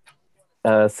don't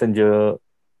send your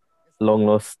long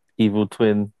lost evil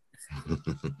twin.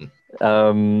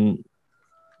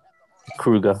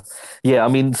 Kruger. Yeah, I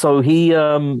mean, so he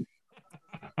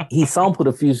sampled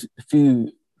a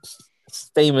few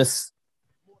famous.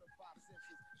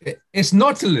 It's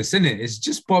Nautilus, isn't it? It's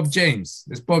just Bob James.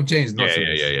 It's Bob James.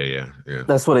 Nautilus. Yeah.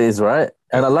 That's what it is, right?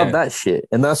 And I love that shit,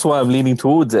 and that's why I'm leaning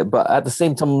towards it. But at the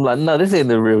same time, I'm like, no, this ain't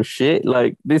the real shit.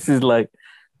 Like, this is like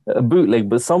a bootleg.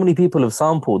 But so many people have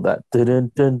sampled that.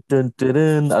 Dun, dun, dun, dun,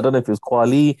 dun. I don't know if it was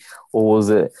Kweli or was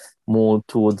it more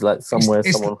towards like somewhere.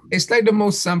 It's like the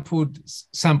most sampled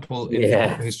sample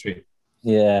in history.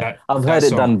 Yeah, I've heard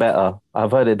it done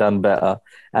better.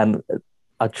 And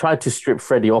I tried to strip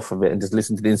Freddie off of it and just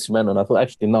listen to the instrumental. And I thought,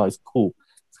 actually, no, it's cool.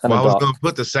 It's kind of I was going to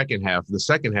put the second half. The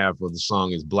second half of the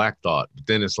song is Black Thought. But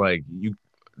then it's like,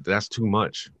 that's too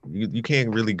much. You can't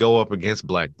really go up against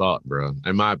Black Thought, bro.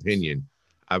 In my opinion.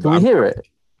 Can we hear it?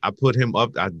 I put him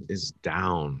up. It's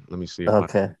down. Let me see.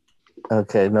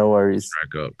 Okay, no worries.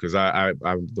 Track up, because I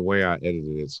the way I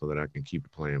edited it so that I can keep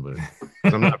it playing, but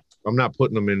I'm not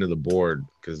putting them into the board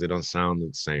because they don't sound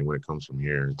the same when it comes from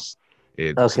here. It's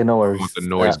okay, no worries. The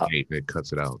noise gate and it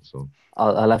cuts it out. So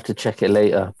I'll have to check it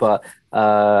later, but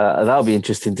that'll be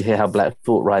interesting to hear how Black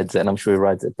Thought rides it, and I'm sure he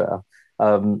rides it better.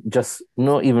 Just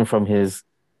not even from his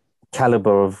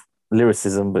caliber of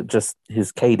lyricism, but just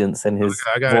his cadence and his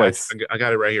voice. I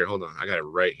got it right here. Hold on, I got it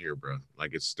right here, bro.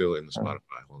 Like it's still in the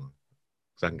Spotify. Hold on.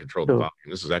 So I can control the volume.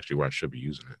 This is actually where I should be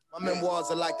using it. My memoirs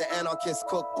are like the anarchist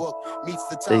cookbook meets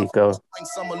the There you go. spring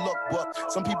summer lookbook.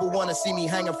 Some people want to see me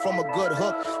hanging from a good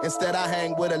hook. Instead, I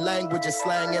hang with a language of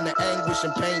slang and the anguish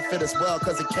and pain fit us well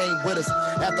because it came with us.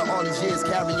 After all these years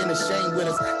carrying the shame with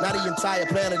us, now the entire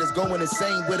planet is going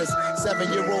insane with us.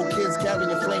 7-year-old kids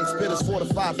carrying flame spitters, 4 to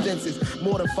 5 fences,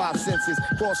 more than 5 senses.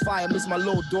 Crossfire, miss my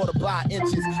little daughter by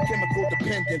inches. Chemical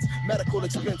dependence, medical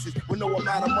expenses, with no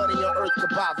amount of money on earth could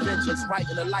buy vengeance. Right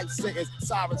in a life sentence,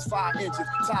 sirens 5 inches,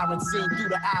 tyrants seen through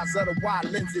the eyes of the wide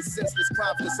lenses. Senseless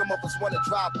crimes that some of us want to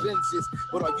drive Benzes,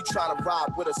 but are you trying to ride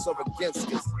with us or against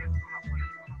us?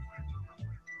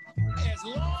 As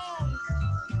long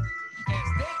as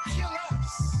they kill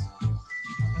us,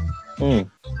 Mm.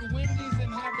 go to Wendy's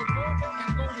and have a burger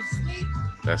and go to sleep,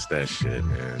 That's that shit,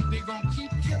 man. they're gonna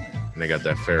keep killing. And they got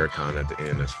that Farrakhan at the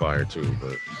end. That's fire too.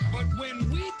 But when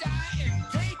we die and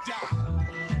they die,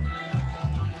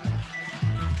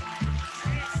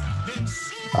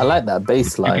 I like that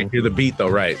bass you line. can hear the beat though,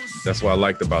 right? That's what I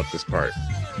liked about this part.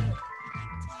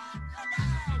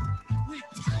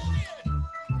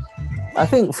 I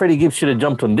think Freddie Gibbs should have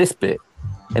jumped on this bit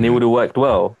and it would have worked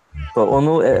well. But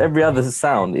on every other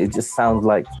sound, it just sounds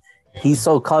like he's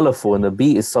so colorful and the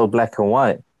beat is so black and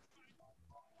white.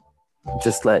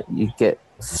 Just like you get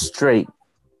straight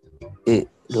it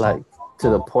like to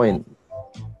the point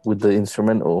with the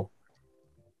instrumental.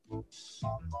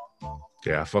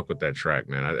 Yeah, I fuck with that track,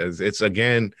 man. It's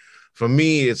again, for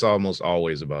me, it's almost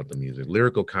always about the music.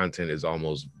 Lyrical content is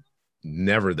almost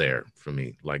never there for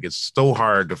me. Like, it's so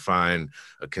hard to find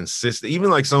a consistent,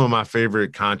 even like some of my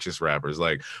favorite conscious rappers,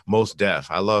 like Mos Def.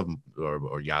 I love,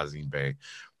 or Yazzie Bey.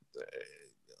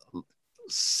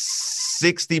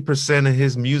 60% of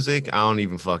his music, I don't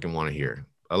even fucking want to hear.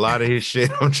 A lot of his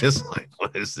shit, I'm just like,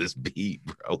 what is this beat,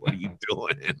 bro? What are you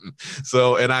doing?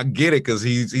 So, and I get it because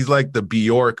he's like the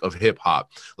Bjork of hip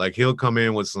hop. Like, he'll come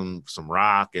in with some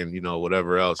rock and, you know,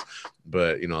 whatever else.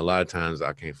 But, you know, a lot of times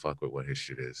I can't fuck with what his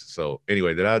shit is. So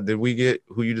anyway, did we get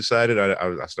who you decided?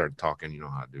 I started talking, you know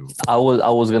how I do. I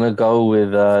was gonna go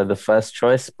with the first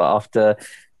choice, but after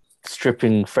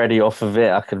stripping Freddie off of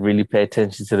it, I could really pay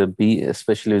attention to the beat,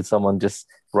 especially with someone just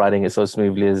riding it so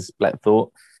smoothly as Black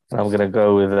Thought. And I'm gonna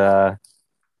go with the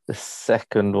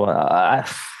second one.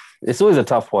 It's always a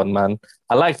tough one, man.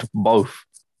 I liked both,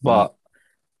 but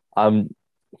I'm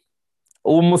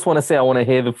almost want to say I want to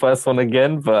hear the first one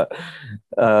again, but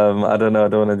I don't know. I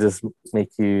don't want to just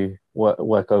make you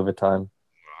work overtime.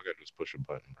 Well, I gotta just push a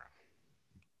button, bro.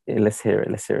 Yeah, let's hear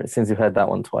it. Since you've heard that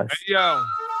one twice. Hey, yo.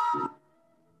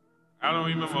 I don't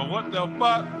remember what the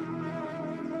fuck,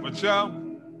 but yo,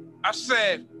 I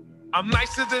said, I'm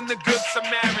nicer than the good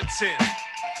Samaritan.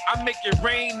 I make it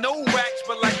rain, no wax,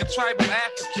 but like a tribal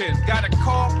African. Got a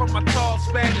call from my tall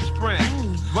Spanish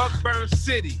friend, Rugburn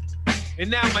City. And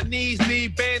now my knees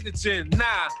need bandaging.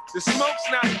 Nah, the smoke's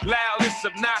not loud, it's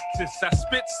obnoxious. I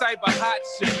spit cyber hot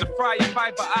shit, the fryer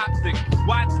fiber optic.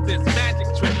 Watch this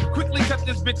magic trick, quickly cut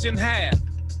this bitch in half.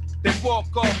 They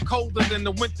walk off colder than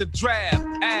the winter draft.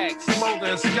 Ags, Smolder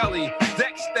and Scully,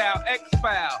 Deck style,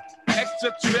 X-File,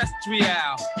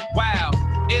 extraterrestrial. Wow,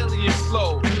 alien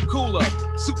flow, cooler,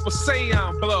 Super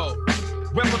Saiyan blow.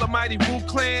 Rebel the mighty Wu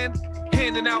Clan,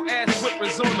 handing out ass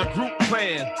whippers on the group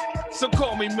plan. So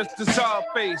call me Mr.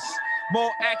 Czarface.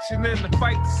 More action in the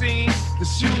fight scene, the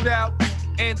shootout,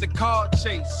 and the car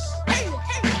chase.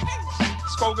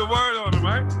 Spoken word on him,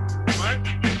 right?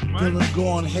 Feeling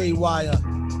gone haywire.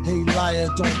 Hey liar,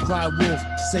 don't cry wolf,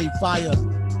 say fire.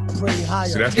 Pray higher.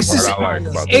 See, that's the part I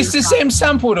like about it's the same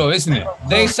sample though, isn't it?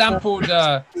 They sampled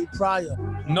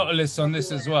Nautilus on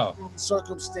this as well.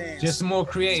 Circumstance. Just more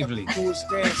creatively.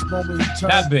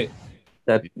 That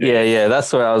That bit. Yeah,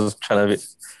 that's what I was trying to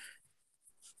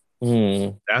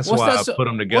be. That's What's why that I put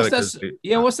them together.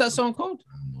 What's that song called?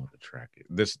 I don't know the track.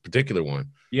 This particular one.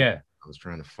 Yeah. I was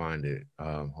trying to find it.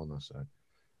 Hold on a sec.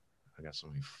 I got so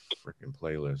many freaking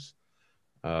playlists.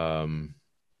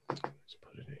 Let's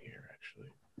put it in here actually.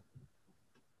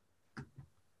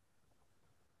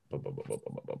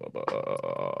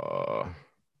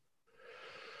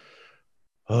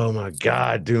 Oh my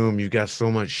God, Doom, you got so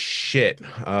much shit.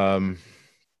 I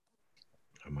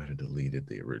might have deleted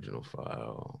the original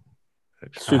file.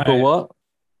 Super what?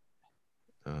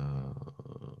 Fuck.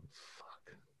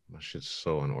 My shit's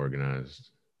so unorganized.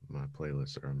 My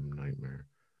playlists are a nightmare.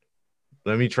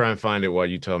 Let me try and find it while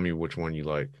you tell me which one you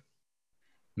like.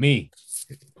 Me.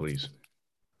 Please.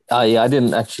 Yeah, I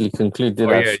didn't actually conclude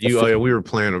that. We were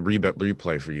playing a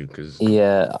replay for you because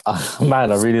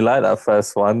man, I really like that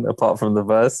first one. Apart from the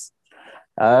verse,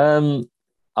 I'm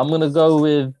gonna go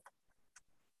with.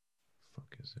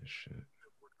 Fuck is this shit?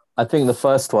 I think the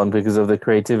first one because of the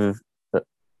creativity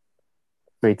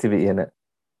in it.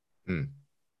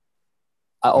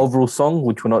 Overall song,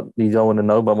 which you don't want to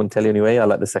know, but I'm gonna tell you anyway. I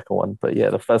like the second one, but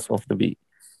yeah, the first one for the beat.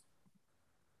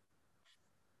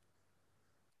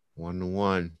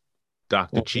 1-1.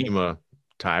 Dr. Chima,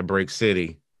 Tiebreak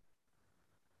City.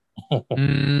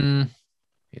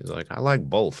 He's like, I like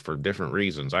both for different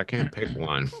reasons. I can't pick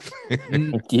one.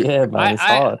 Yeah, man, it's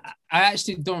hard. I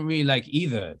actually don't really like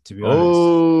either, to be honest.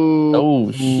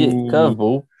 Oh shit,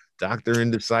 curveball. Dr.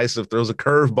 Indecisive throws a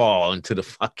curveball into the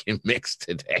fucking mix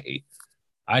today.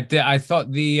 I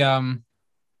thought the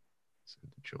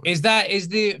is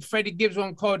the Freddie Gibbs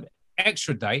one called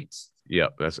Extradite?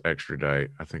 Yep, that's Extradite.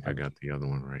 I think I got the other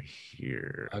one right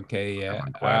here. Okay, yeah.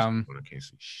 I can't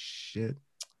see shit.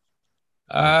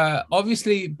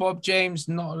 Obviously Bob James,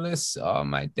 Nautilus, oh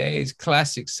my days,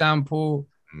 classic sample.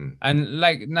 And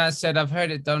like Nat said, I've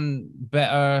heard it done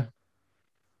better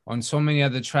on so many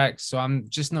other tracks, so I'm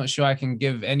just not sure I can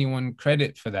give anyone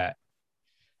credit for that.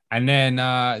 And then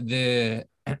the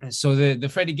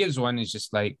Freddie Gibbs one is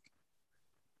just like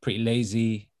pretty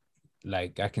lazy.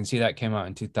 Like I can see that came out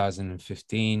in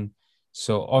 2015.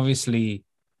 So obviously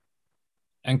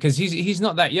And because he's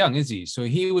not that young, is he? So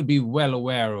he would be well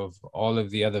aware of all of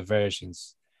the other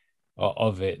versions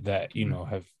of it that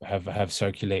have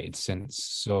circulated since.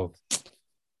 So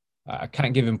I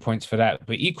can't give him points for that.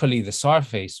 But equally, the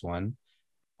Sarface one,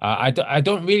 I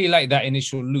don't really like that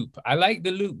initial loop. I like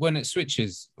the loop when it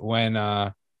switches, when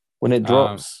it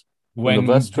drops, when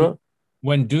the verse drop,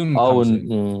 when Doom comes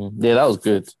in. Yeah, that was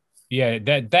good. Yeah,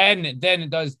 then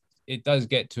it does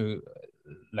get to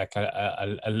like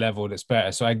a level that's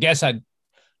better. So I guess I've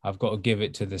got to give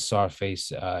it to the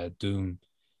Sarface Doom.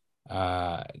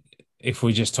 If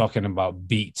we're just talking about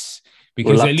beats,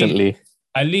 because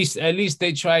at least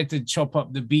they tried to chop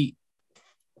up the beat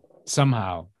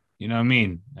somehow. You know what I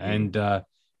mean? And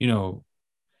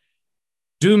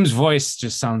Doom's voice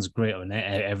just sounds great on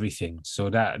everything, so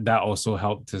that also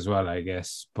helped as well, I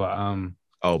guess. But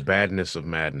Badness of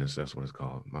Madness, that's what it's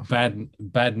called.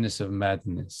 Badness of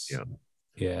Madness.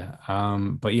 Yeah.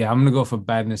 But yeah, I'm gonna go for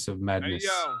Badness of Madness. Hey,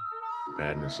 yo.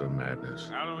 Badness of Madness.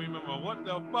 I don't remember what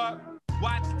the fuck.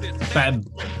 Watch this.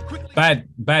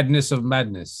 Badness of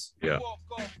Madness. Yeah.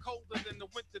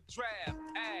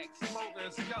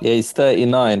 Yeah, he's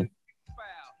 39.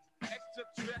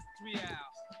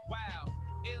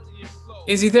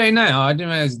 Is he 39? Oh, I didn't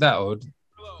realize that old.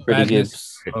 Pretty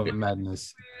Badness of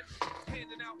Madness.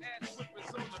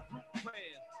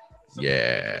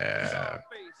 Yeah.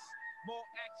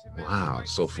 Wow.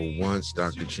 So for once,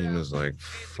 Dr. Chima's like,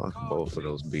 fuck both of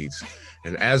those beats.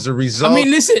 And as a result, I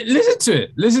mean, listen to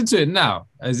it. Listen to it now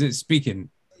as it's speaking.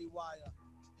 Hey, liar,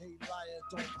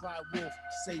 don't cry wolf,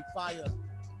 say fire.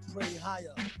 Pray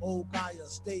higher, old Gaia,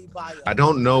 stay by. I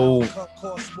don't know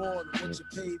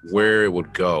where it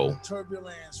would go.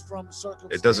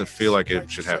 It doesn't feel like it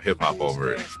should have hip hop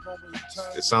over it.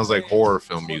 It sounds like horror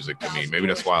film music to me. Maybe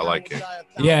that's why I like it.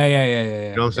 Yeah.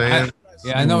 You know what I'm saying?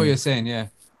 I know what you're saying. Yeah.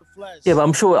 Yeah, but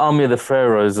I'm sure Army of the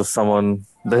Pharaohs or someone,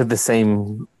 they're the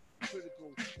same.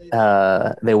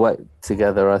 They work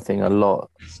together, I think, a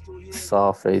lot.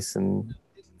 Sarface and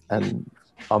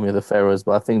Army of the Pharaohs,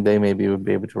 but I think they maybe would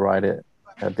be able to ride it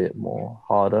a bit more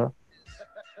harder.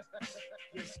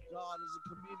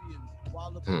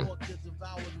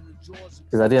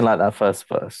 Because I didn't like that first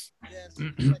verse.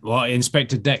 Well,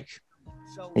 Inspector Deck.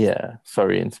 Yeah,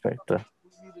 sorry, Inspector.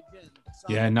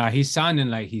 Yeah, no, he's sounding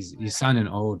sounding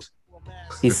old.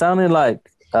 He's sounding like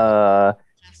who are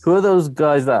those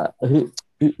guys that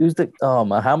who's the how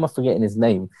am I forgetting his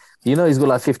name? You know, he's got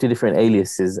like 50 different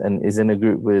aliases and is in a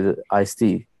group with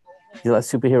Ice-T. He's like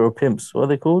superhero pimps. What are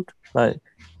they called? Like,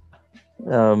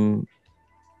 yeah,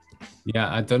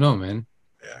 I don't know, man.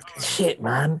 Shit,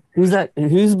 man. Who's that?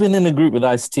 Who's been in a group with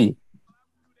Ice-T?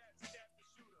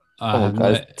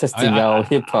 Guys, testing our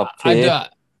hip hop here.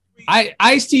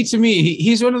 Ice-T to me,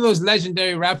 he's one of those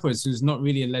legendary rappers who's not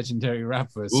really a legendary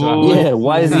rapper. So yeah,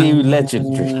 why is he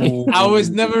legendary? I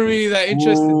was never really that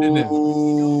interested in him.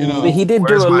 You know, but he did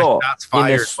do a lot. Shots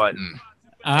fired button.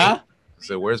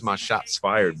 So where's my shots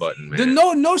fired button, man?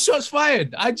 No shots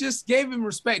fired. I just gave him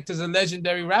respect as a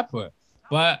legendary rapper,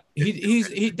 but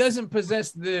he doesn't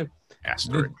possess the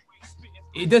asterisk.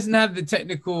 He doesn't have the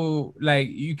technical, like,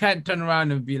 you can't turn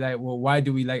around and be like, well, why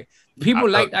do we like people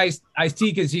like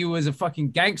Ice-T because he was a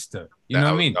fucking gangster. You know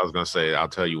what I mean? I was gonna say, I'll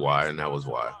tell you why, and that was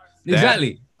why.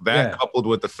 Exactly. That coupled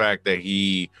with the fact that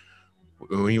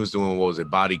when he was doing, what was it,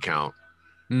 Body Count,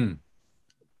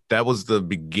 that was the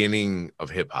beginning of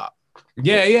hip hop.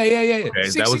 Yeah. Okay,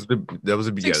 that was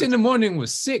the beginning. 6 in the morning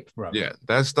was sick, bro. Yeah,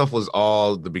 that stuff was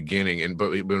all the beginning.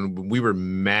 But when we were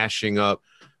mashing up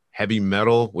heavy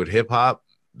metal with hip hop,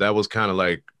 that was kind of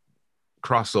like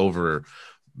crossover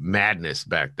madness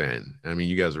back then. I mean,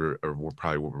 you guys were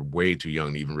probably way too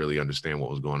young to even really understand what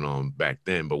was going on back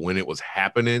then. But when it was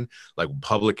happening, like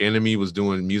Public Enemy was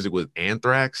doing music with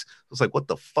Anthrax, it was like, what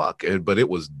the fuck? But it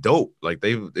was dope. Like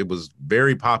it was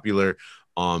very popular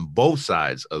on both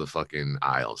sides of the fucking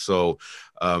aisle. So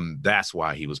that's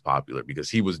why he was popular, because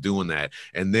he was doing that.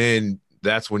 And then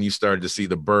that's when you started to see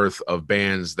the birth of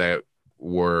bands that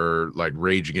were like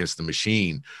Rage Against the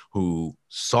Machine, who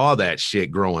saw that shit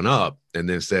growing up and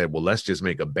then said, well, let's just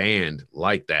make a band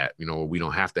like that. You know, we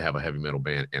don't have to have a heavy metal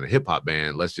band and a hip hop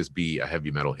band. Let's just be a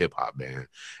heavy metal hip hop band.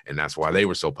 And that's why they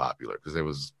were so popular, because there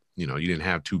was, you know, you didn't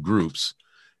have two groups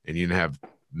and you didn't have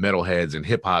metal heads and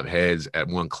hip hop heads at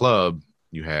one club.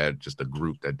 You had just a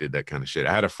group that did that kind of shit.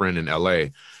 I had a friend in LA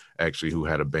actually who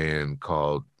had a band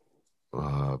called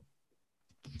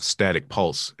Static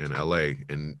Pulse in LA,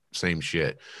 and same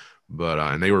shit, but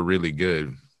and they were really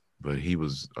good, but he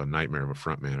was a nightmare of a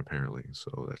front man apparently.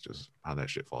 So that's just how that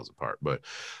shit falls apart. But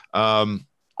I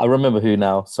remember who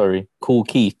now. Sorry, Cool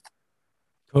Keith.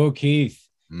 Cool Keith.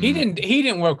 He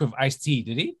didn't work with Ice-T,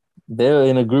 did he? They're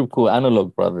in a group called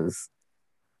Analog Brothers.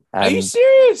 Are you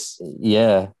serious?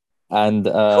 Yeah. And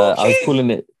I was calling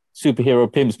it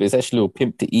Superhero Pimps, but it's actually a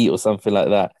Pimp to Eat or something like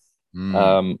that.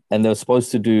 And they were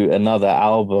supposed to do another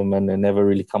album and they never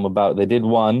really come about. They did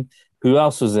one. Who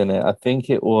else was in it? I think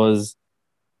it was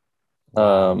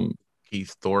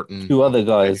Keith Thornton. 2 other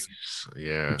guys.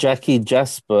 Yeah. Jackie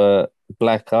Jasper,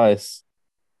 Black Ice.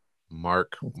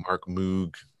 Mark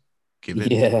Moog Gibbon.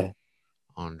 Yeah.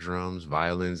 On drums,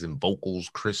 violins, and vocals.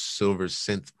 Chris Silver,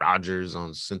 Synth Rogers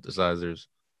on synthesizers.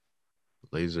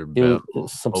 Laser Bell.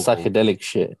 Some psychedelic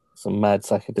shit. Some mad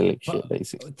psychedelic shit,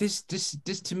 basically. This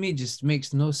to me just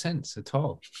makes no sense at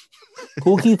all.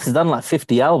 Kool Keith has done like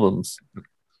 50 albums.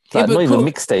 Like, not even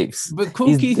mixtapes. But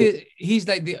Kool Keith, he's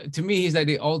like he's like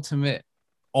the ultimate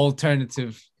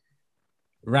alternative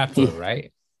rapper,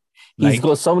 right? He's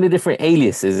got so many different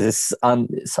aliases.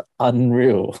 It's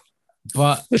unreal.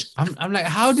 But I'm like,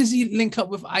 how does he link up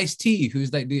with Ice-T,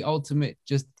 who's like the ultimate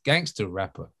just gangster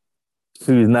rapper?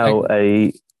 Who's now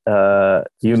a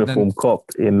uniform cop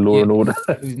in Law and Order.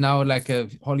 Who's now like a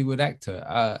Hollywood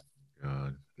actor.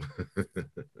 God.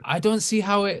 I don't see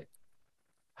how does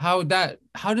that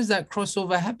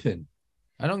crossover happen?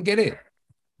 I don't get it.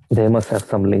 They must have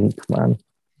some link, man.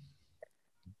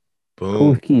 Boom.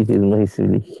 Kool Keith is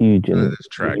basically huge in this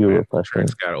track, Europe. man.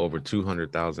 Track's got over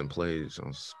 200,000 plays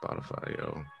on Spotify,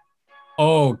 yo.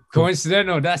 Oh,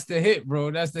 coincidental. That's the hit, bro.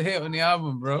 That's the hit on the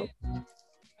album, bro.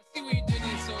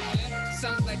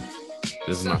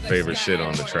 This is my favorite shit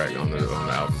on the track on the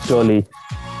album. Jolly.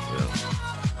 Yeah.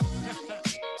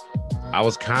 I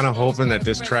was kind of hoping that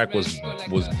this track was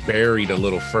buried a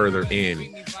little further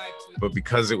in, but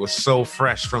because it was so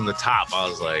fresh from the top, I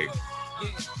was like,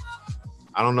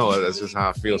 I don't know. That's just how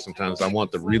I feel sometimes. I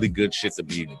want the really good shit to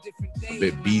be a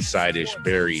bit B-side-ish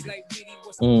buried.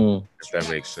 If that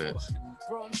makes sense.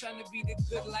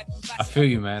 I feel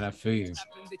you, man. I feel you.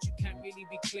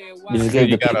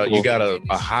 You got a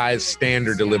high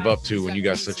standard to live up to when you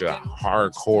got such a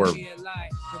hardcore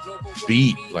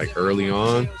beat like early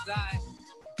on.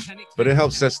 But it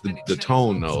helps set the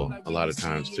tone though a lot of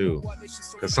times too.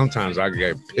 Because sometimes I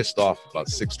get pissed off about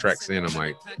 6 tracks in. I'm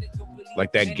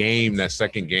like that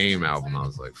second game album. I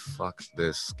was like, fuck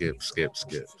this, skip. So,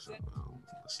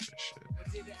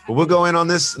 but we'll go in on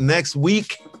this next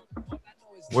week.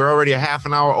 We're already a half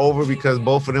an hour over because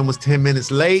both of them was 10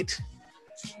 minutes late.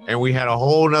 And we had a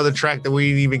whole nother track that we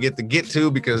didn't even get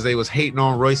to because they was hating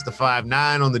on Royce the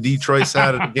 5'9" on the Detroit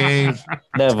side of the game.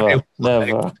 Never.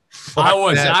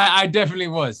 I definitely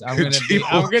was. I'm gonna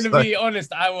be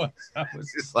honest. I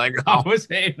was just like, I was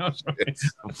hating on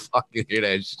Royce. I fucking hear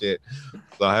that shit.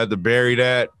 So I had to bury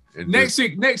that. And next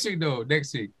week.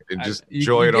 And just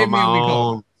enjoy it on my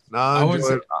own. No,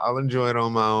 I'll enjoy it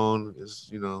on my own. It's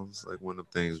like one of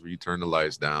the things where you turn the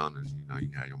lights down and you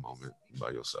have your moment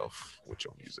by yourself with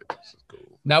your music. This is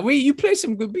cool. Now you play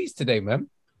some good beats today, man.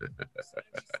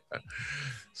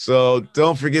 So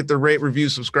don't forget to rate, review,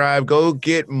 subscribe. Go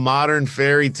get Modern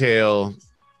Fairy Tale.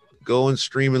 Go and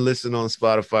stream and listen on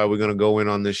Spotify. We're gonna go in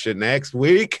on this shit next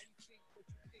week,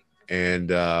 and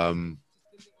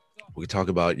we talk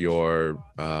about your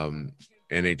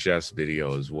NHS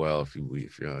video as well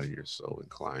if you're so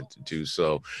inclined to do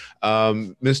so.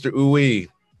 Mr. Uwe,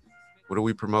 what are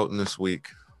we promoting this week?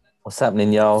 What's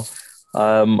happening, y'all?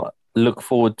 Look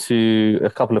forward to a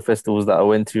couple of festivals that I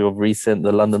went to of recent.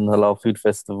 The London Halal Food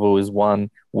Festival is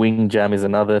one. Wing Jam is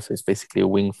another. So it's basically a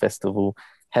wing festival.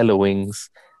 Hella Wings.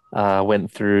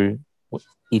 Went through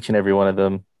each and every one of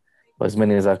them, as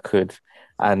many as I could.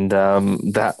 And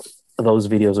those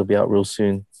videos will be out real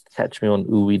soon. Catch me on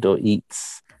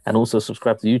uwe.eats and also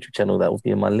subscribe to the YouTube channel. That will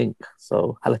be in my link.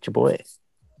 So holla at your boy.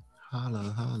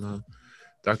 Holla.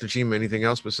 Dr. Chima, anything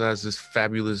else besides this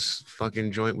fabulous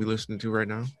fucking joint we listening to right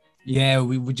now? Yeah,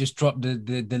 we just dropped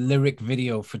the lyric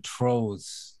video for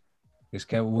Trolls. We're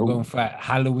going for a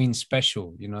Halloween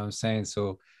special, you know what I'm saying?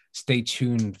 So stay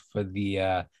tuned for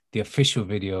the official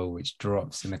video, which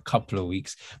drops in a couple of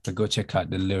weeks. But go check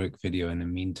out the lyric video in the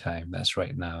meantime. That's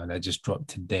right now. That just dropped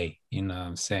today. You know what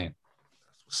I'm saying?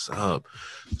 What's up?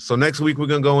 So next week, we're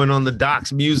going to go in on the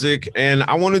Doc's music. And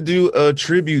I want to do a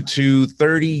tribute to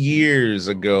 30 years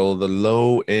ago, the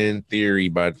Low End Theory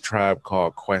by Tribe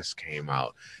Called Quest came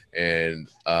out. And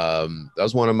that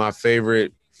was one of my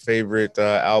favorite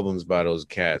albums by those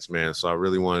cats, man. So I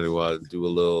really wanted to do a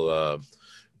little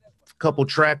couple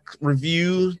track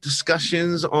review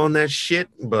discussions on that shit.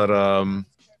 But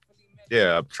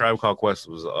yeah, Tribe Called Quest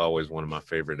was always one of my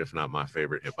favorite, if not my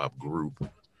favorite hip hop group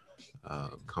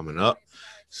coming up.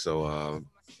 So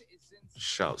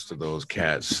Shouts to those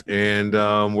cats. And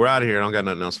we're out of here. I don't got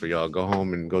nothing else for y'all. Go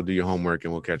home and go do your homework,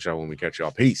 and we'll catch y'all when we catch y'all.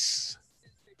 Peace.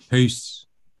 Peace.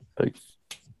 Peace.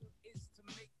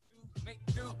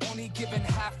 Only given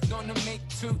half, gonna make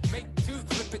two, flip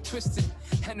it, twist it,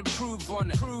 and improve on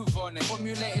it,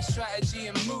 formulate a strategy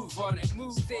and move on it,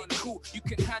 stay cool, you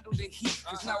can handle the heat,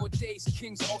 cause nowadays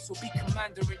kings also be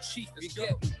commander-in-chief, you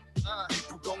get me?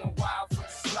 People going wild for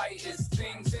the slightest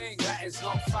things, that is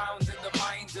not found in the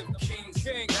mind of kings,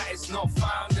 that is not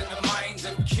found in the mind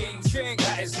of kings,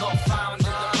 that is not found in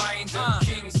the mind of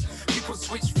kings, people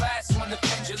switch fast when the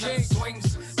pendulum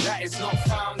swings, that is not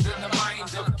found in the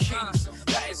mind of kings,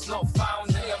 that is not found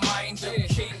in the mind of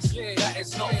kings, that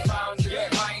is not found in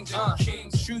the mind of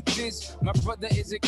kings. Truth is, my brother is a